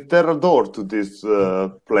 Is there a door to this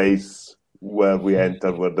place where we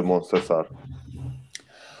enter, where the monsters are?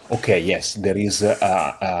 Okay, yes, there is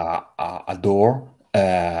a door.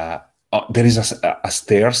 There is a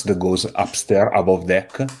stairs that goes upstairs above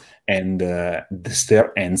deck, and the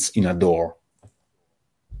stair ends in a door.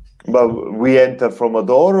 But we enter from a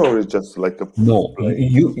door, or it's just like a... No,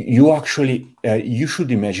 you actually, you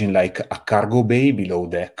should imagine like a cargo bay below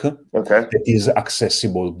deck that is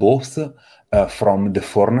accessible both from the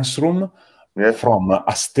furnace room, from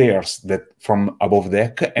a stairs that from above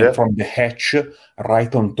deck, and from the hatch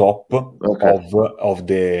right on top of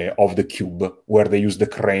the cube, where they use the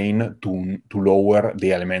crane to lower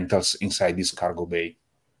the elementals inside this cargo bay.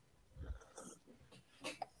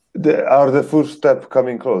 Are the footsteps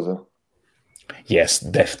coming closer? Yes,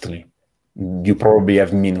 definitely. You probably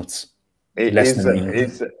have minutes. Less than a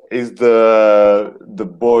minute. Is the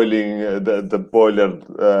boiling the boiler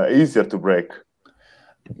easier to break?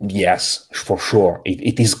 Yes, for sure.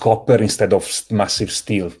 It is copper instead of massive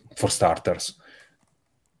steel, for starters.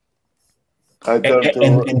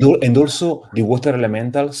 And also, the water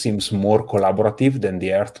elemental seems more collaborative than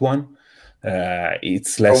the earth one.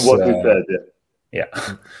 It's less. From what we said, yeah.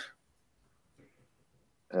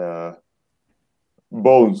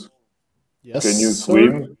 Bones, Yes. can you sir.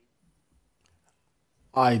 swim?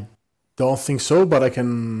 I don't think so, but I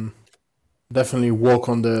can definitely walk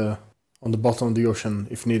on the bottom of the ocean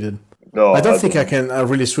if needed. No, I don't think I can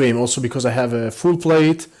really swim. Also because I have a full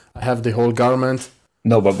plate, I have the whole garment.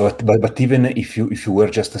 No, but even if you were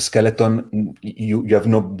just a skeleton, you have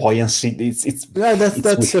no buoyancy. Yeah,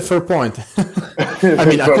 that's a fair point. I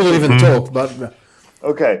mean, I couldn't even talk, but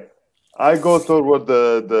Okay, I go toward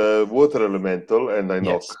the water elemental and I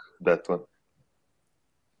knock that one.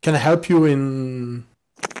 can I help you in?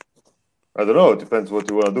 I don't know. It depends what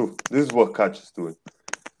you want to do. This is what Catch is doing.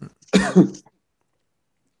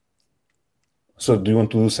 So, do you want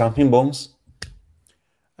to do something, Bones?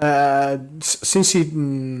 Since he,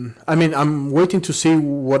 I mean, I'm waiting to see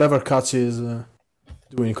whatever Katz is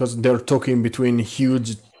doing because they're talking between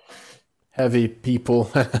huge, heavy people.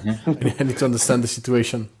 I need to understand the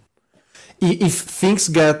situation. If things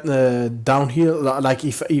get downhill, like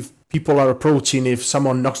if people are approaching, if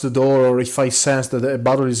someone knocks the door, or if I sense that a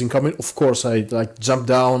battle is incoming, of course I like jump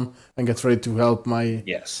down and get ready to help my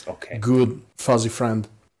good fuzzy friend.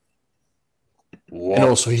 And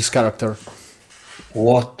also his character.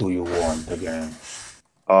 What do you want again?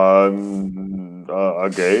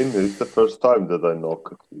 Again, it's the first time that I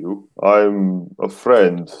knock at you. I'm a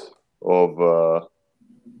friend of a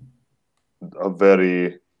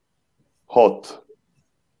very hot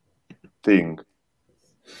thing.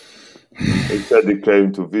 He said he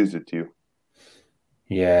came to visit you.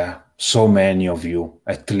 Yeah, so many of you.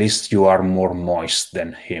 At least you are more moist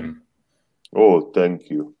than him. Oh, thank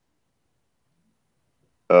you.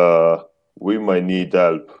 We might need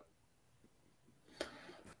help.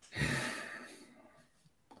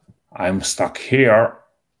 I'm stuck here.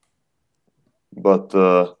 But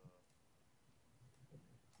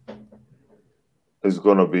it's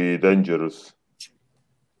gonna be dangerous.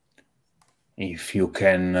 If you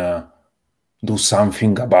can do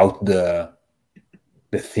something about the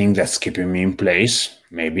thing that's keeping me in place,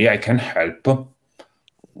 maybe I can help.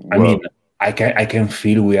 I mean, I can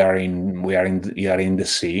feel we are in the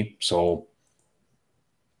sea, so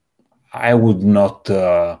I would not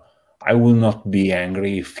be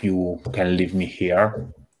angry if you can leave me here.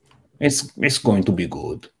 It's going to be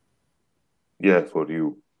good. Yeah, for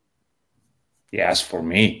you. Yes, for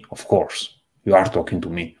me, of course. You are talking to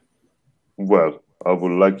me. Well, I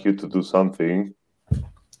would like you to do something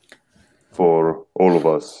for all of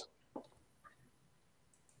us.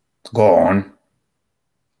 Go on.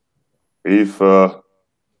 If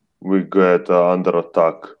we get under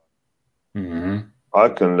attack, I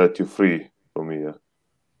can let you free from here.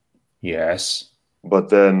 Yes. But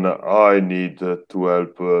then I need to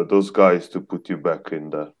help those guys to put you back in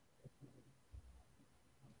there.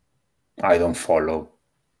 I don't follow.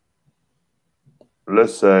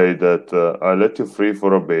 Let's say that I let you free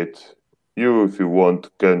for a bit. You, if you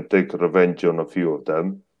want, can take revenge on a few of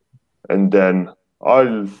them. And then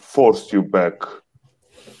I'll force you back.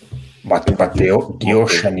 But the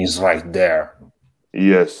ocean is right there.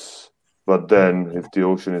 Yes. But then, if the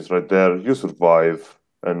ocean is right there, you survive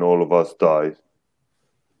and all of us die.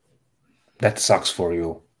 That sucks for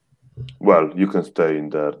you. Well, you can stay in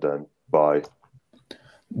there then. Bye.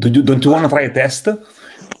 Don't you want to try a test?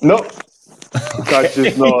 No. Catch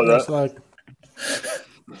is not.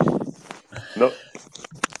 No.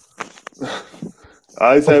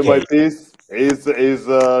 I say my piece is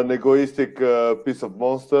an egoistic piece of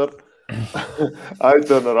monster. I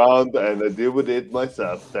turn around and I deal with it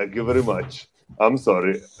myself. Thank you very much. I'm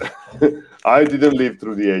sorry. I didn't live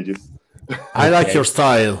through the ages. I like your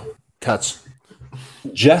style, Catch.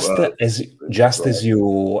 Just as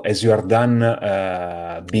you are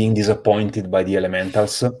done being disappointed by the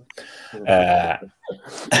elementals,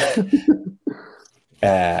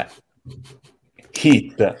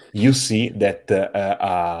 Heat, you see that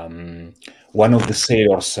one of the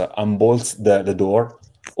sailors unbolts the door,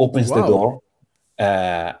 opens the door,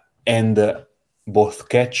 and both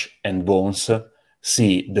Catch and Bones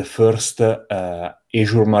see the first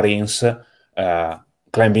Azure Marines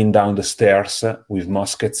climbing down the stairs with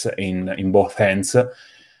muskets in both hands.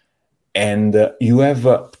 And you have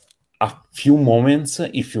a few moments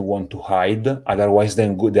if you want to hide. Otherwise,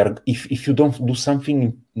 then if you don't do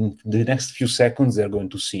something in the next few seconds, they're going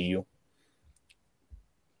to see you.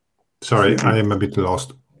 Sorry, I am a bit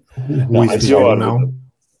lost. Who No, is I the saw you it. now?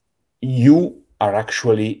 You are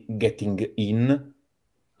actually getting in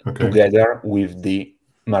Okay. together with the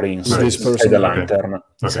Marines With this inside person, the okay. lantern.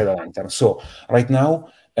 Inside the lantern. So right now,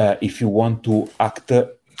 if you want to act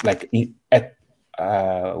like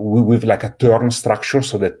with like a turn structure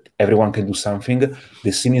so that everyone can do something,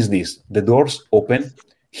 the scene is this: the doors open,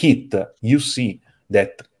 hit. You see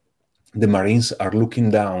that the Marines are looking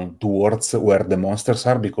down towards where the monsters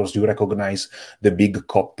are because you recognize the big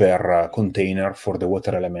copper container for the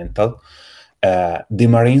water elemental. The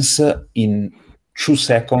Marines in 2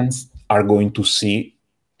 seconds are going to see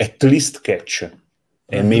at least Catch,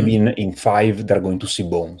 and maybe in 5 they're going to see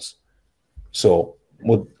Bones. So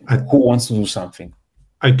who wants to do something?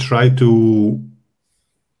 I try to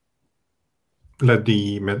let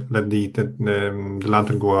the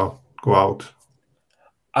lantern go out.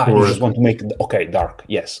 You just want to make dark.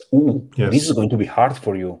 Yes. Ooh, Yes. This is going to be hard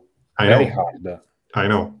for you. I Very know. hard. I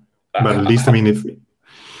know. But at least, I mean, if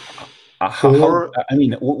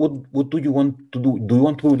what do you want to do? Do you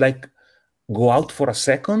want to like go out for a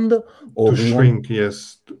second, or to do you shrink?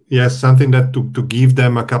 Yes, something that to give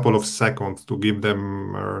them a couple of seconds to give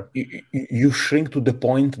them. You shrink to the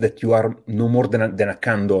point that you are no more than a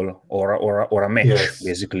candle or a match,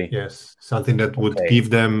 basically. Yes, something that would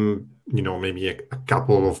give them, maybe a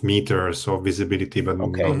couple of meters of visibility, but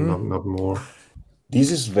not more. This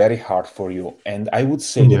is very hard for you, and I would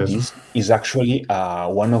say that this is actually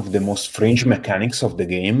one of the most fringe mechanics of the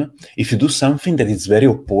game. If you do something that is very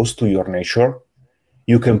opposed to your nature,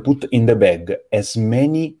 you can put in the bag as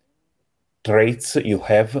many traits you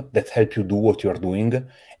have that help you do what you're doing,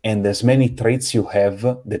 and as many traits you have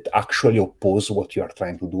that actually oppose what you are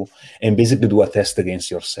trying to do, and basically do a test against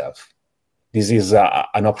yourself. This is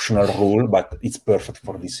an optional rule, but it's perfect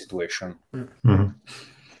for this situation.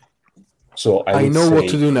 So I know what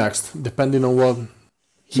to do next, depending on what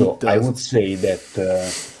he does. I would say that...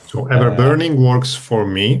 so Everburning works for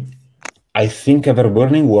me. I think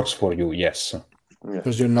Everburning works for you, yes.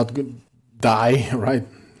 Because you're not going to die, right?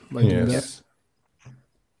 Yes.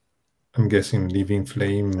 I'm guessing Living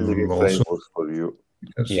Flame also works for you.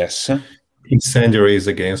 Yes. Incendiary is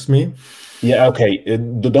against me. Yeah, okay.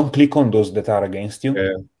 Don't click on those that are against you.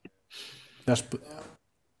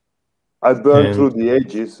 I burned through the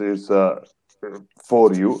edges is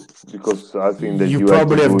for you, because I think that you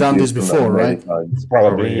probably have done this before, right?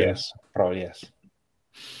 Probably yes.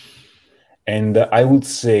 And I would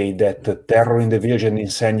say that Terror in the Village and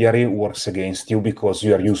Incendiary works against you because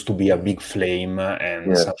you are used to be a big flame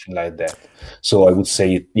and something like that. So I would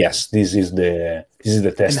say yes, this is the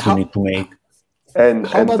test you need to make. And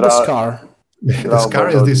how about the scar? The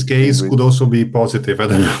scar in this case could also be positive. I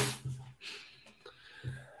don't know.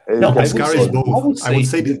 No, the scar is both. I would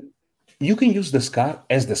say you can use the scar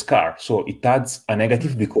as the scar, so it adds a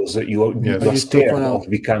negative because you are scared of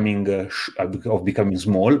becoming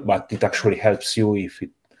small, but it actually helps you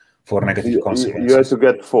for negative consequences. You have to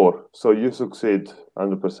get 4, so you succeed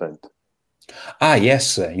 100%.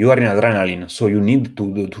 Yes, you are in adrenaline, so you need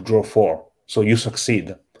to draw 4, so you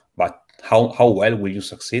succeed. But how well will you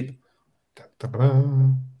succeed?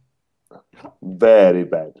 Very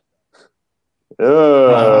bad.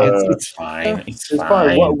 It's fine. It's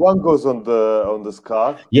fine. One goes on the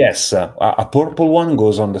scar. Yes, a purple one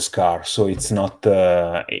goes on the scar, so it's not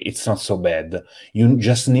so bad. You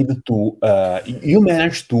just need to you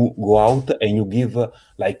manage to go out and you give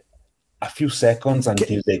like a few seconds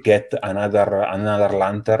until they get another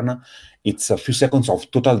lantern. It's a few seconds of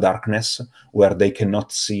total darkness where they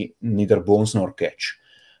cannot see neither Bones nor Catch.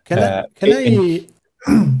 I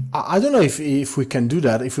don't know if we can do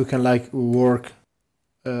that, if we can like work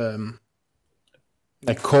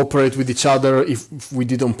like cooperate with each other if we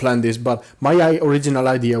didn't plan this, but my original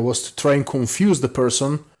idea was to try and confuse the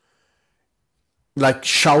person, like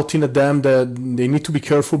shouting at them that they need to be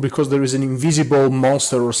careful because there is an invisible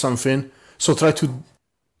monster or something. So try to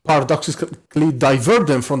paradoxically divert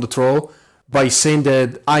them from the troll by saying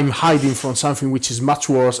that I'm hiding from something which is much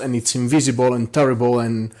worse and it's invisible and terrible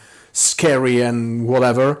and scary and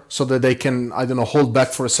whatever, so that they can, I don't know, hold back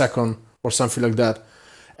for a second or something like that.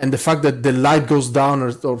 And the fact that the light goes down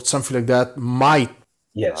or something like that might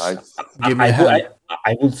give me a hand.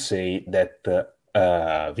 I would say that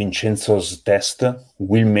Vincenzo's test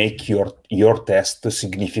will make your test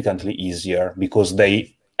significantly easier because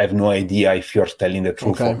they have no idea if you're telling the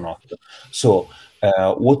truth or not. So,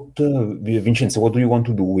 Vincenzo, what do you want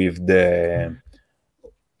to do with the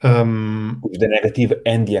negative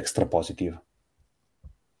and the extra positive?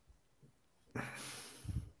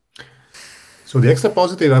 So the extra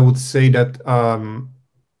positive, I would say that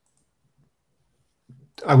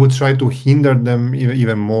I would try to hinder them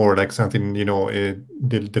even more, like something,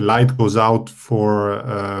 the light goes out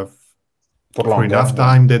for longer, enough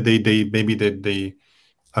time that they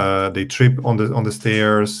trip on the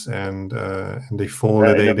stairs and they fall.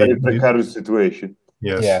 In a very precarious situation.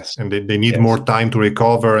 Yes. And they need more time to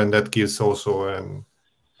recover, and that gives also an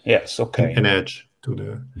edge to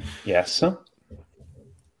the. Yes.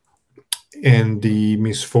 And the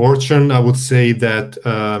misfortune, I would say that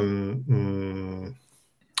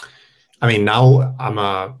I mean, now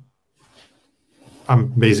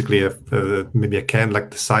I'm basically maybe a can like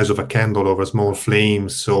the size of a candle over small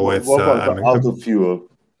flames. So it's out of fuel.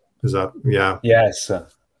 Is that Yes.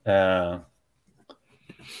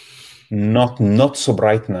 Not so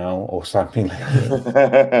bright now, or something like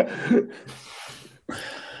that.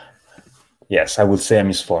 Yes, I would say a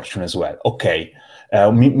misfortune as well. Okay.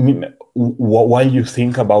 While you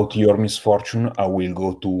think about your misfortune, I will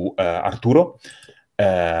go to Arturo.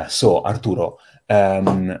 So, Arturo,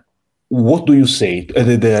 what do you say?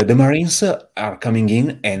 The Marines are coming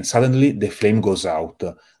in, and suddenly the flame goes out.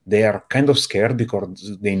 They are kind of scared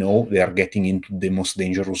because they know they are getting into the most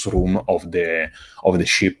dangerous room of the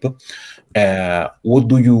ship. What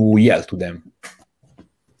do you yell to them?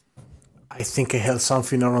 I think I held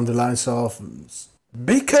something around the lines of,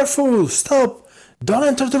 "Be careful! Stop! Don't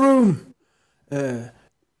enter the room! The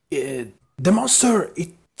monster,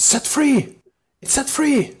 it's set free! It's set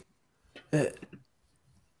free!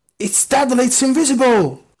 It's deadly! It's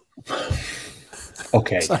invisible!"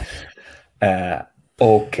 Okay.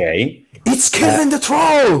 Okay. It's killing the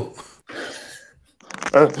troll!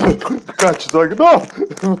 Catch dog, no!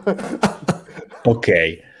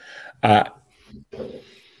 Okay.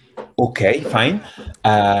 Okay, fine.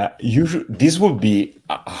 This will be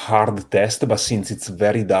a hard test, but since it's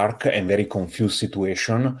very dark and very confused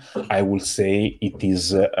situation, I will say it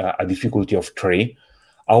is a difficulty of 3.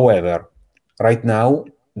 However, right now,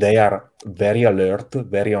 they are very alert,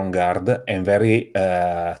 very on guard, and very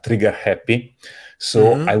trigger happy.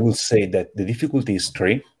 So I will say that the difficulty is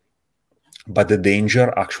 3, but the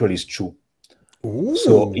danger actually is 2. Ooh.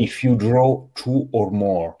 So if you draw 2 or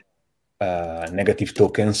more negative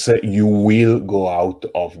tokens, you will go out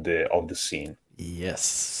of the scene.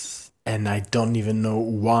 Yes, and I don't even know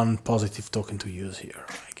one positive token to use here,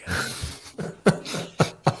 I guess.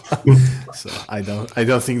 So I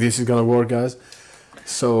don't think this is gonna work, guys.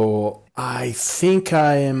 So I think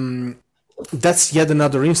I am. That's yet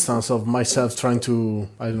another instance of myself trying to,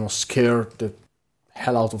 I don't know, scare the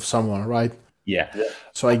hell out of someone, right? Yeah.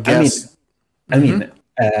 So I guess. I mean,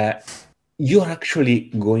 you're actually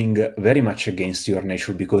going very much against your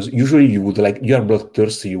nature, because usually you would you are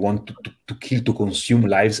bloodthirsty, you want to kill, to consume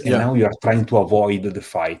lives, and now you are trying to avoid the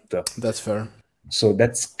fight. That's fair. So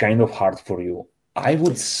that's kind of hard for you. I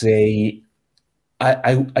would say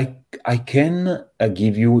I can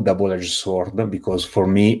give you double-edged sword, because for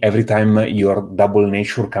me, every time your double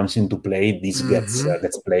nature comes into play, this gets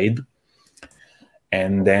played.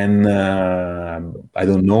 And then I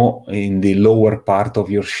don't know, in the lower part of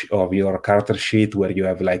your character sheet, where you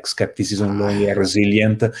have skepticism, lonely, and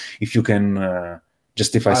resilient, if you can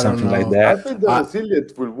justify something like that. I think the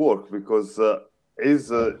resilient will work, because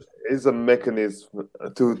is a mechanism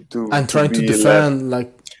to I'm trying to defend,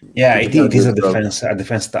 it is a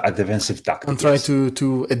defensive tactic. I'm trying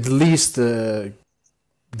to at least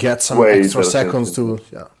get some extra seconds to.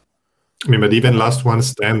 Yeah. I mean, but even last one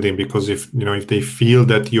standing, because if they feel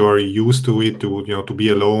that you are used to it, to be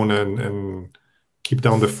alone and keep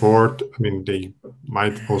down the fort, I mean, they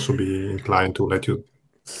might also be inclined to let you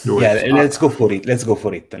do it. Yeah, let's go for it. Let's go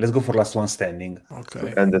for last one standing.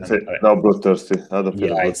 Okay. And that's it. Now bloodthirsty. I don't feel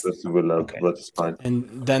bloodthirsty will help, but it's fine. And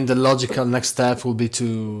then the logical next step will be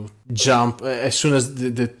to jump as soon as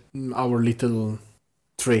our little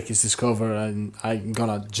trick is discovered, and I'm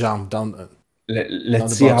gonna jump down.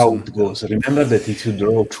 Let's see how it goes. Remember that if you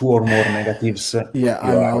draw 2 or more negatives, you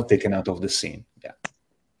are taken out of the scene. Yeah.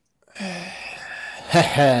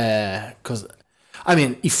 Because, I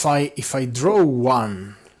mean, if I draw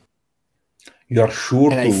 1, you are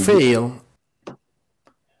sure and I fail.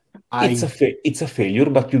 It's a failure,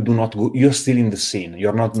 but you do not go. You're still in the scene.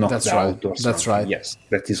 You're not knocked out. Or that's right. Yes,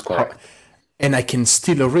 that is correct. And I can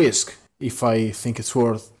still risk if I think it's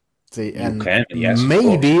worth. And you can, yes,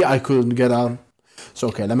 maybe I could get out. So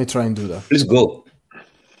okay, let me try and do that. Let's go.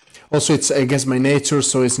 Also, it's against my nature,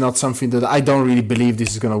 so it's not something that I don't really believe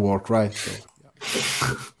this is gonna work, right? So,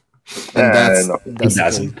 and that's it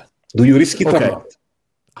doesn't. Do you risk it or not?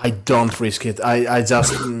 I don't risk it. I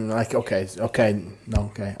just like okay.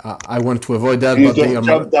 I want to avoid that, You but they just are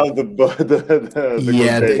jump down the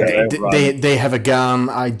yeah. container and run. They have a gun.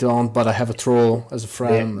 I don't, but I have a troll as a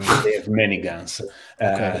friend. They have many guns.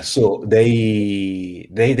 Okay. So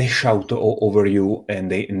they shout over you and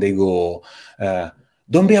they go,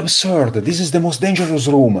 "Don't be absurd! This is the most dangerous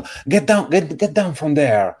room. Get down from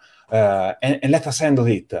there, and let us handle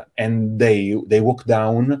it." And they walk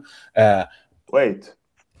down. Wait.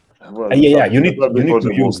 Well, Yeah. You need before to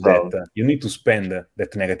they use walk down. that. You need to spend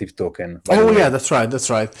that negative token. by the Oh way. yeah, that's right. That's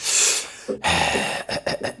right.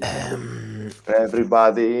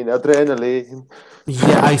 Everybody in adrenaline.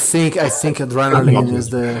 Yeah, I think adrenaline is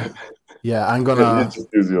the. Yeah, I'm You gonna.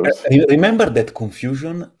 just use yours. Remember that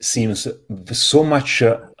confusion seems so much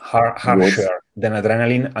harsher than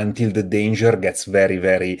adrenaline until the danger gets very,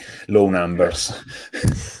 very low numbers.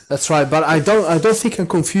 That's right, but I don't think I'm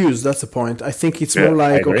confused. That's the point. I think it's more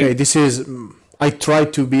like I agree. okay, this is. I try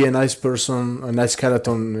to be a nice person, a nice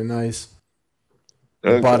skeleton, a nice.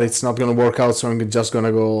 Okay. But it's not gonna work out, so I'm just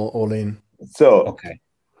gonna go all in. So, Okay.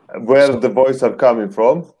 where the boys are coming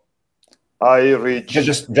from, I reach.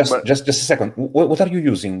 Just a second. What are you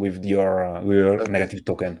using with your negative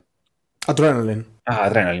token? Adrenaline.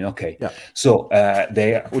 Adrenaline. Okay. Yeah. So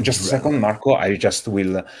they just a second, Marco. I just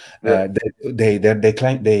will.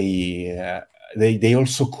 They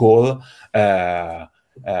also call.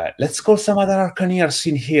 Let's call some other Arcaneers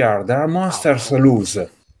in here. There are monsters loose.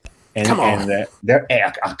 And, Come on. And they're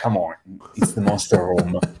come on. It's the monster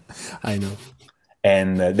room. I know.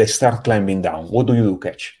 And they start climbing down. What do you do,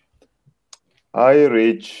 Catch? I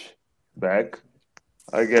reach back.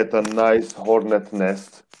 I get a nice hornet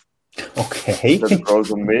nest Okay. that grows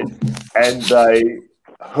on me, and I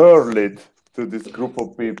hurl it to this group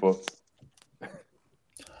of people.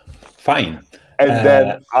 Fine. And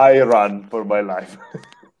then I run for my life.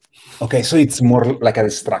 Okay, so it's more like a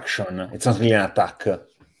distraction. It's not really an attack.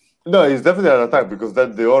 No, it's definitely an attack because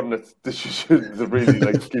then the hornets should really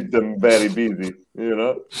like keep them very busy. You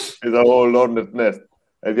know, it's a whole hornet nest.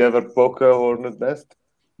 Have you ever poked a hornet nest?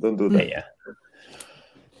 Don't do that. Yeah.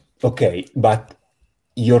 Okay, but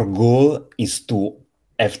your goal is to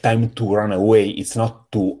have time to run away. It's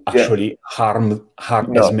not to actually harm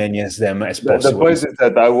as many as them as possible. The point is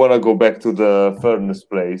that I want to go back to the furnace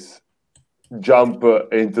place, jump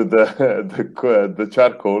into the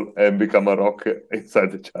charcoal, and become a rock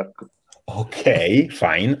inside the charcoal. Okay,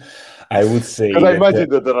 fine. I would say. Because I imagine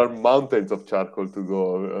that there are mountains of charcoal to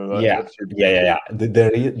go. Yeah.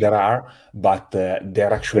 There are, but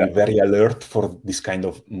they're actually very alert for this kind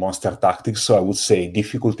of monster tactics. So I would say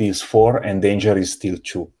difficulty is 4 and danger is still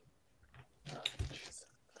 2.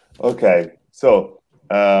 Okay, so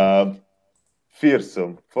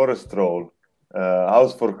fearsome, forest troll,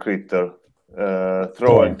 house for critter,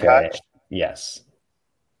 throw and catch. Yes.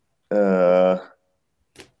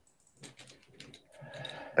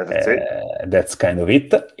 That's it. That's kind of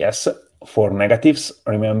it. Yes. For negatives,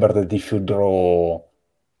 remember that if you draw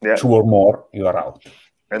 2 or more, you are out.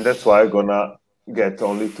 And that's why I'm gonna get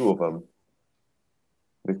only 2 of them.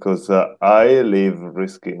 Because I live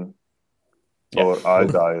risking. Or I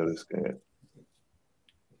die risking it.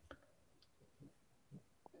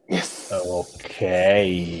 Yes.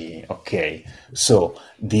 Okay. So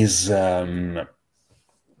this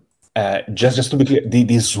just to be clear,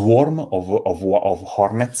 this swarm of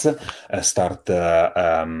hornets start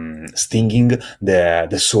stinging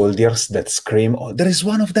the soldiers that scream, "Oh, there is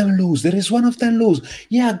one of them loose! There is one of them loose!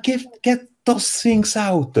 Yeah, get those things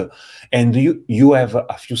out!" And you have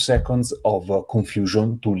a few seconds of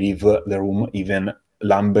confusion to leave the room, even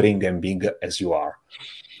lumbering and big as you are.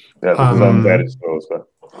 Yeah, because I'm very slow. So.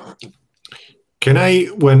 Can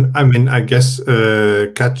I guess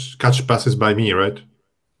catch passes by me, right?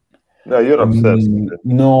 No, you're upstairs.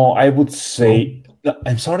 No, I would say. No,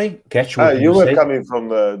 I'm sorry, Catch. You were coming from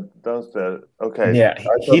downstairs. Okay. Yeah,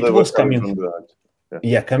 Hit was coming from the.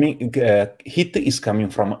 Yeah, Hit is coming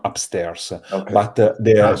from upstairs, Okay. but the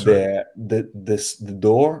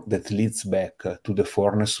door that leads back to the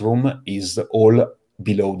furnace room is all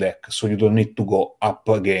below deck, so you don't need to go up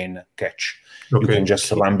again. Catch. Okay. You can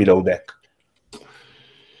just run below deck.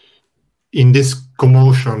 In this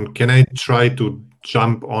commotion, can I try to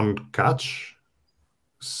jump on Catch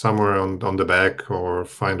somewhere on the back or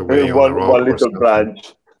find a way on a rock? One little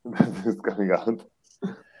branch that is coming out.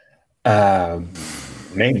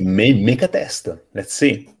 Make a test. Let's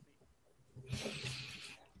see.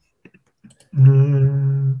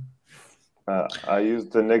 I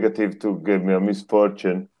used the negative to give me a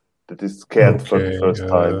misfortune that is scared for the first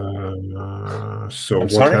time. So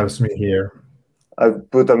what helps me here? I've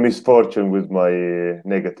put a misfortune with my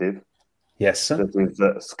negative. Yes. That is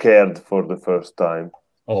scared for the first time.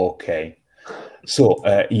 Okay. So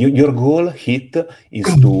your goal, Hit, is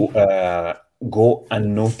to go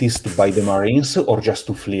unnoticed by the Marines or just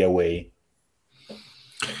to flee away?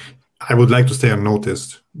 I would like to stay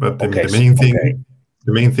unnoticed, but Okay, the main thing, okay.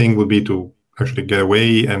 the main thing would be to actually get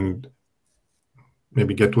away and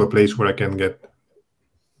maybe get to a place where I can get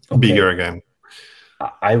bigger again.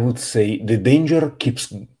 I would say the danger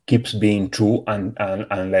keeps being true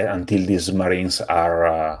until these Marines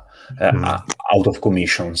are out of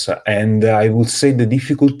commissions. And I would say the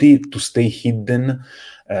difficulty to stay hidden,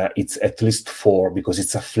 it's at least 4, because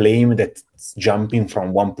it's a flame that's jumping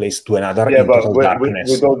from one place to another in total darkness.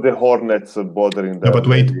 Without the hornets bothering them. No, but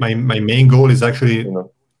wait, my main goal is actually... You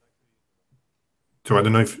know. So I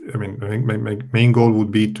don't know if... I think my main goal would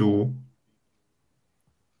be to...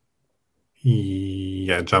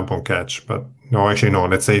 Yeah, jump on catch, but no, actually no.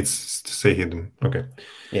 Let's say it's to stay hidden. Okay.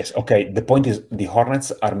 Yes. Okay. The point is the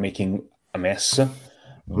hornets are making a mess,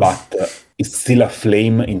 but it's still a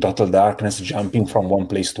flame in total darkness, jumping from one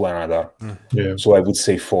place to another. Yeah. So I would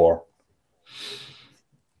say 4.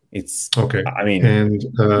 It's okay. I mean, and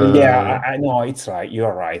yeah, I know it's right.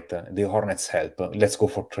 You're right. The hornets help. Let's go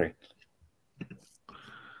for 3.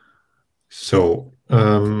 So.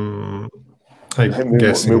 I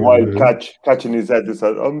guess meanwhile, catching his head, he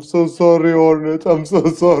said, "I'm so sorry, Hornet. I'm so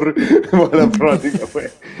sorry," while I'm running away.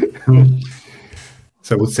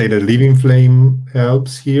 So I would say the living flame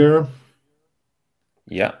helps here.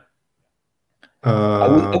 Yeah.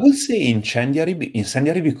 I would say incendiary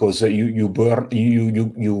because you burn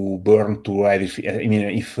to heavy. I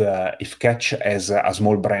mean, if catch has a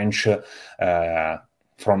small branch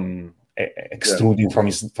from extruding from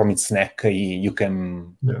its neck, you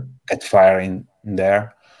can get fire in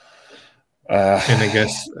there. And I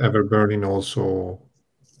guess ever burning also.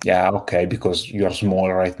 Yeah, okay, because you're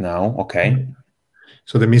small right now. Okay.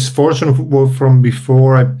 So the misfortune from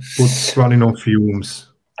before, I put running on fumes.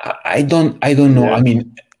 I don't know. Yeah. I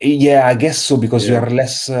mean, yeah, I guess so, because you are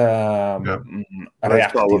less reactive,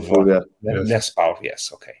 less powerful. Less powerful.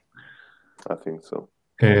 Yes, okay. I think so.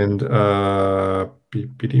 And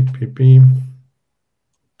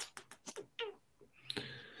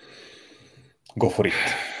go for it.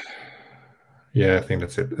 Yeah, I think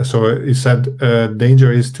that's it. So you said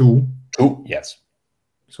danger is 2. 2, yes.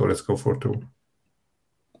 So let's go for 2.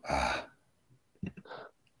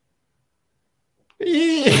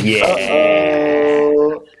 Yeah.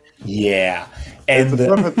 Yeah. And it's a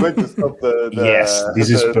perfect way to stop yes, this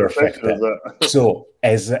is perfect. So,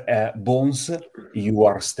 as Bones, you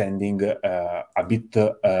are standing a bit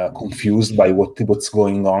confused by what's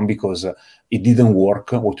going on, because it didn't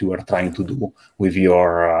work what you were trying to do with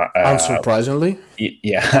your. Unsurprisingly,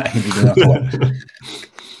 yeah, it did not work.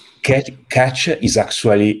 Catch is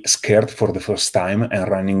actually scared for the first time and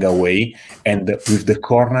running away, and with the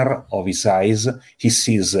corner of his eyes, he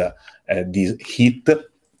sees this Hit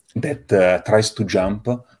that tries to jump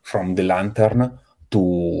from the lantern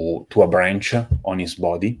to a branch on his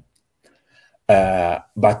body,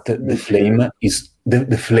 but the flame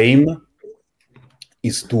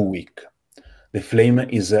is too weak. The flame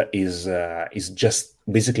is just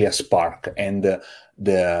basically a spark, and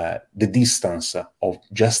the distance of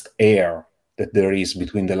just air that there is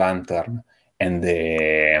between the lantern and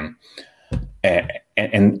the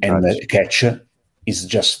catch is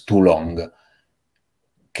just too long.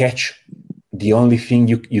 Catch, the only thing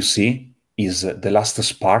you see is the last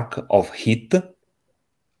spark of Hit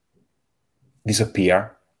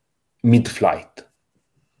disappear mid-flight.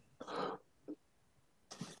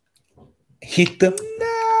 Hit,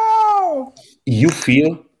 no! You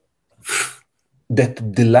feel that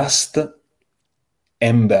the last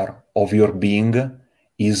ember of your being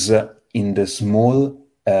is in the small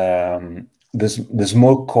the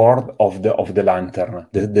small cord of the lantern,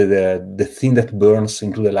 the thing that burns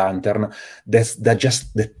into the lantern. That's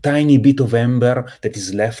just the tiny bit of ember that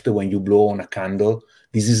is left when you blow on a candle.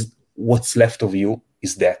 This is what's left of you,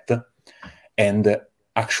 is that. And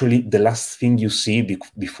actually, the last thing you see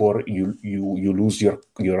before you lose your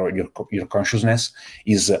consciousness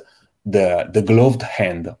is the gloved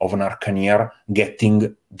hand of an Arcaneer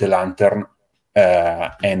getting the lantern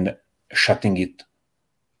and shutting it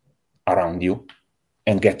around you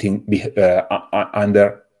and getting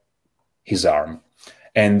under his arm.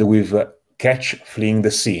 And with Catch fleeing the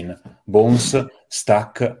scene, Bones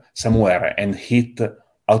stuck somewhere, and Hit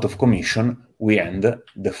out of commission, we end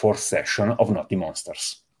the 4th session of Naughty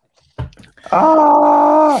Monsters.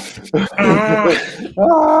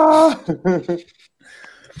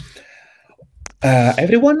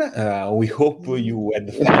 Everyone, we hope you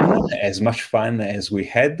had fun, as much fun as we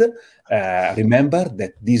had. Remember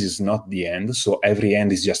that this is not the end, so every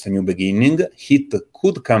end is just a new beginning. Hit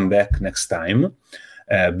could come back next time.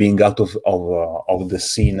 Being out of the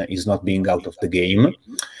scene is not being out of the game.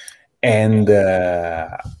 And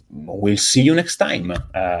we'll see you next time.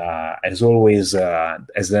 As always,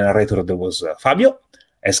 as the narrator, there was Fabio,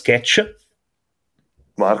 as Catch,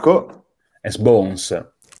 Marco, as Bones,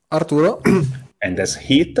 Arturo. and as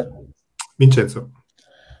Heat. Vincenzo.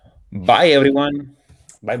 Bye, everyone.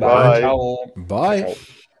 Bye-bye. Bye. Ciao. Bye. Ciao.